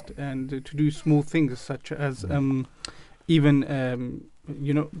organized and to do small things such as even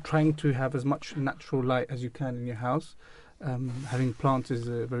trying to have as much natural light as you can in your house. Having plants is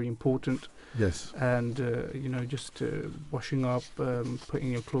very important. Yes. And just washing up,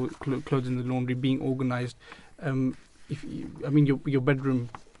 putting your clothes in the laundry, being organized. Your bedroom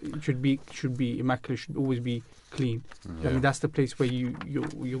should be immaculate. Should always be clean. Yeah. I mean, that's the place where you're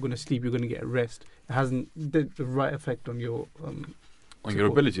going to sleep. You're going to get rest. It hasn't the right effect on your on your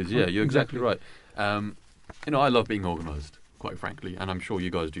abilities. Yeah, you're exactly right. I love being organised, quite frankly, and I'm sure you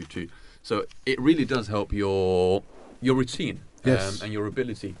guys do too. So it really does help your routine, yes, and your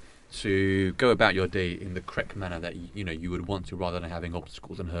ability to go about your day in the correct manner that you would want to, rather than having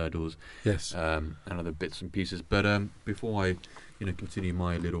obstacles and hurdles, yes, and other bits and pieces. But before I continue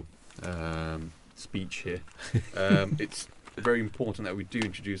my little speech here, it's very important that we do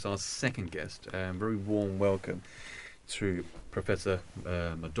introduce our second guest. Very warm welcome to Professor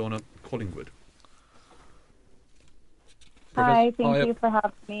Madonna Collingwood. Hi, thank you for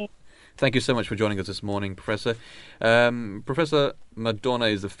having me. Thank you so much for joining us this morning, Professor. Professor Madonna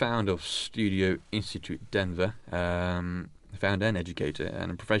is the founder of Studio Institute Denver, founder and educator,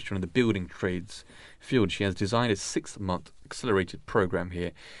 and a professional in the building trades field. She has designed a 6-month accelerated program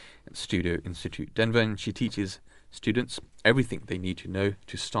here at Studio Institute Denver, and she teaches students everything they need to know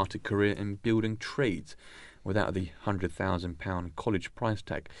to start a career in building trades without the £100,000 college price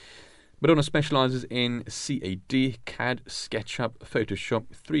tag. Madonna specialises in CAD, SketchUp, Photoshop,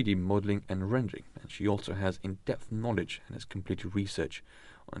 3D modelling and rendering, And she also has in-depth knowledge and has completed research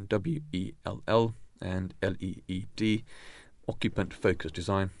on WELL and LEED, occupant-focused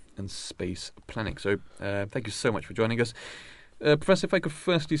design and space planning. So thank you so much for joining us. Professor, if I could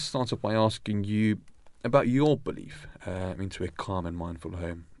firstly start off by asking you about your belief into a calm and mindful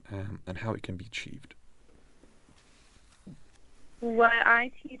home and how it can be achieved. What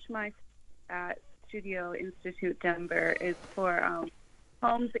I teach my at Studio Institute Denver is for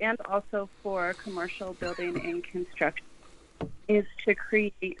homes and also for commercial building and construction, is to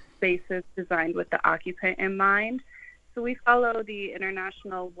create spaces designed with the occupant in mind. So we follow the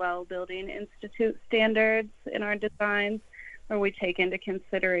International Well Building Institute standards in our designs, where we take into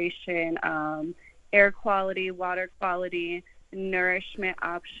consideration air quality, water quality, nourishment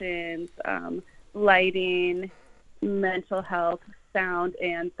options, lighting, mental health, sound,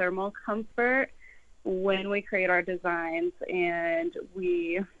 and thermal comfort when we create our designs. And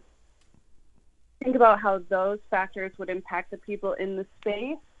we think about how those factors would impact the people in the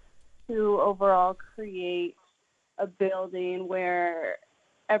space to overall create a building where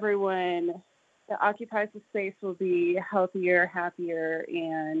everyone that occupies the space will be healthier, happier,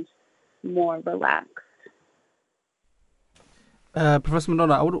 and more relaxed. Professor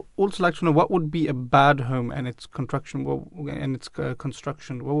Madonna, I would also like to know what would be a bad home and its construction.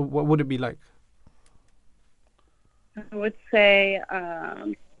 Construction. What would it be like? I would say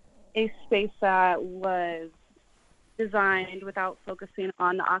a space that was designed without focusing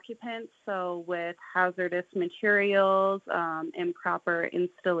on the occupants, so with hazardous materials, improper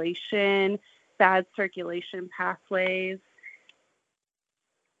installation, bad circulation pathways.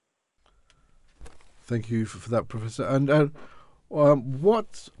 Thank you for that, Professor. And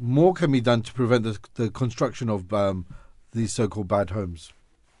what more can be done to prevent the construction of these so-called bad homes?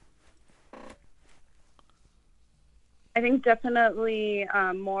 I think definitely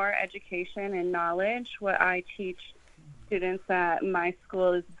more education and knowledge. What I teach students at my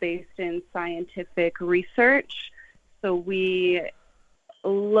school is based in scientific research. So we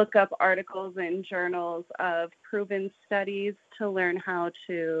look up articles in journals of proven studies to learn how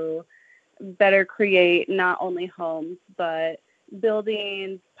to better create not only homes, but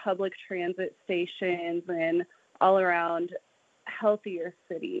buildings, public transit stations, and all around healthier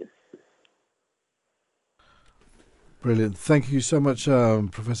cities. Brilliant. Thank you so much,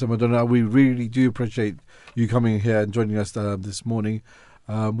 Professor Madonna. We really do appreciate you coming here and joining us this morning.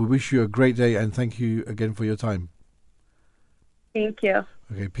 We wish you a great day and thank you again for your time. Thank you.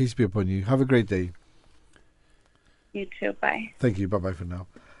 Okay, peace be upon you. Have a great day. You too. Bye. Thank you. Bye-bye for now.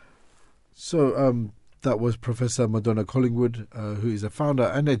 So that was Professor Madonna Collingwood, who is a founder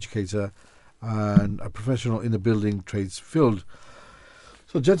and educator and a professional in the building trades field.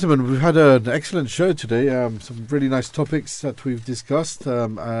 So, gentlemen, we've had an excellent show today. Some really nice topics that we've discussed.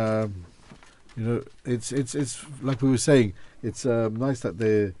 It's like we were saying. It's nice that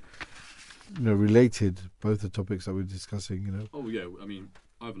they're related. Both the topics that we're discussing. Oh yeah, I mean,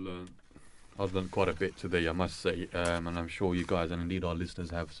 I've learned quite a bit today, I must say, and I'm sure you guys and indeed our listeners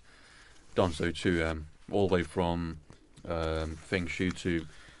have done so too. All the way from Feng Shui to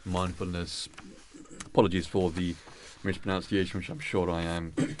mindfulness. Apologies for the mispronunciation, which I'm sure I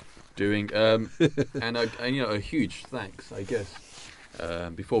am doing. And a huge thanks, I guess,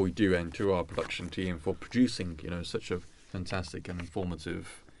 before we do end, to our production team for producing, such a fantastic and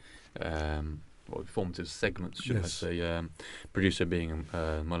informative segments, should I say. Producer being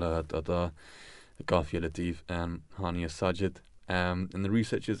Malahat Adar, Gafia Latif, and Hania Sajid, and the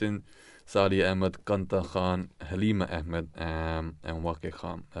researchers in Sadi Ahmed, Kanta Khan, Halima Ahmed, and Waqi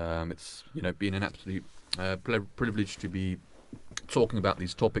Khan. It's been an absolute privilege to be talking about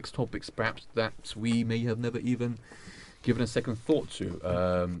these topics perhaps that we may have never even given a second thought to.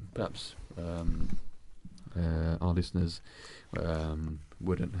 Perhaps our listeners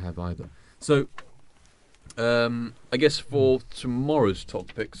wouldn't have either. So I guess for tomorrow's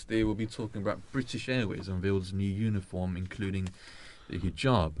topics, they will be talking about British Airways unveils new uniform, including the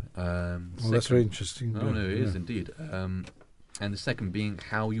hijab. That's very interesting. No, it is indeed. And the second being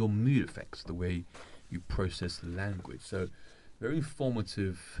how your mood affects the way you process language. So very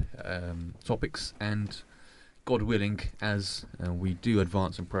informative topics, and God willing, as we do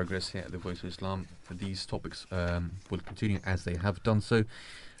advance and progress here at the Voice of Islam, these topics will continue as they have done so,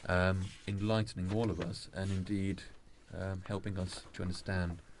 enlightening all of us and indeed helping us to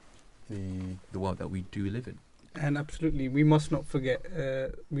understand the world that we do live in. And absolutely, we must not forget,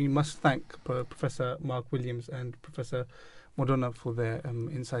 we must thank Professor Mark Williams and Professor Madonna for their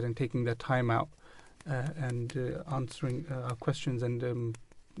insight and taking their time out and answering our questions and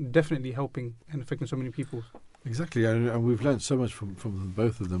definitely helping and affecting so many people Exactly, and we've learned so much from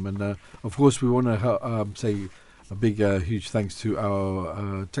both of them. And of course, we want to say a big, huge thanks to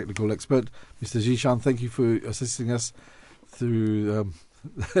our technical expert, Mr. Zishan. Thank you for assisting us through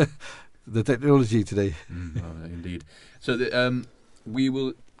the technology today. Indeed. So we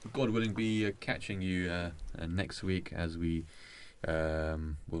will, God willing, be catching you next week as we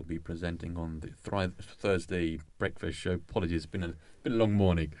will be presenting on the Thursday breakfast show. Apologies, it's been a long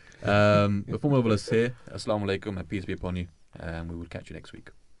morning. But from all of us here, Assalamu alaikum and peace be upon you. And we will catch you next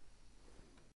week.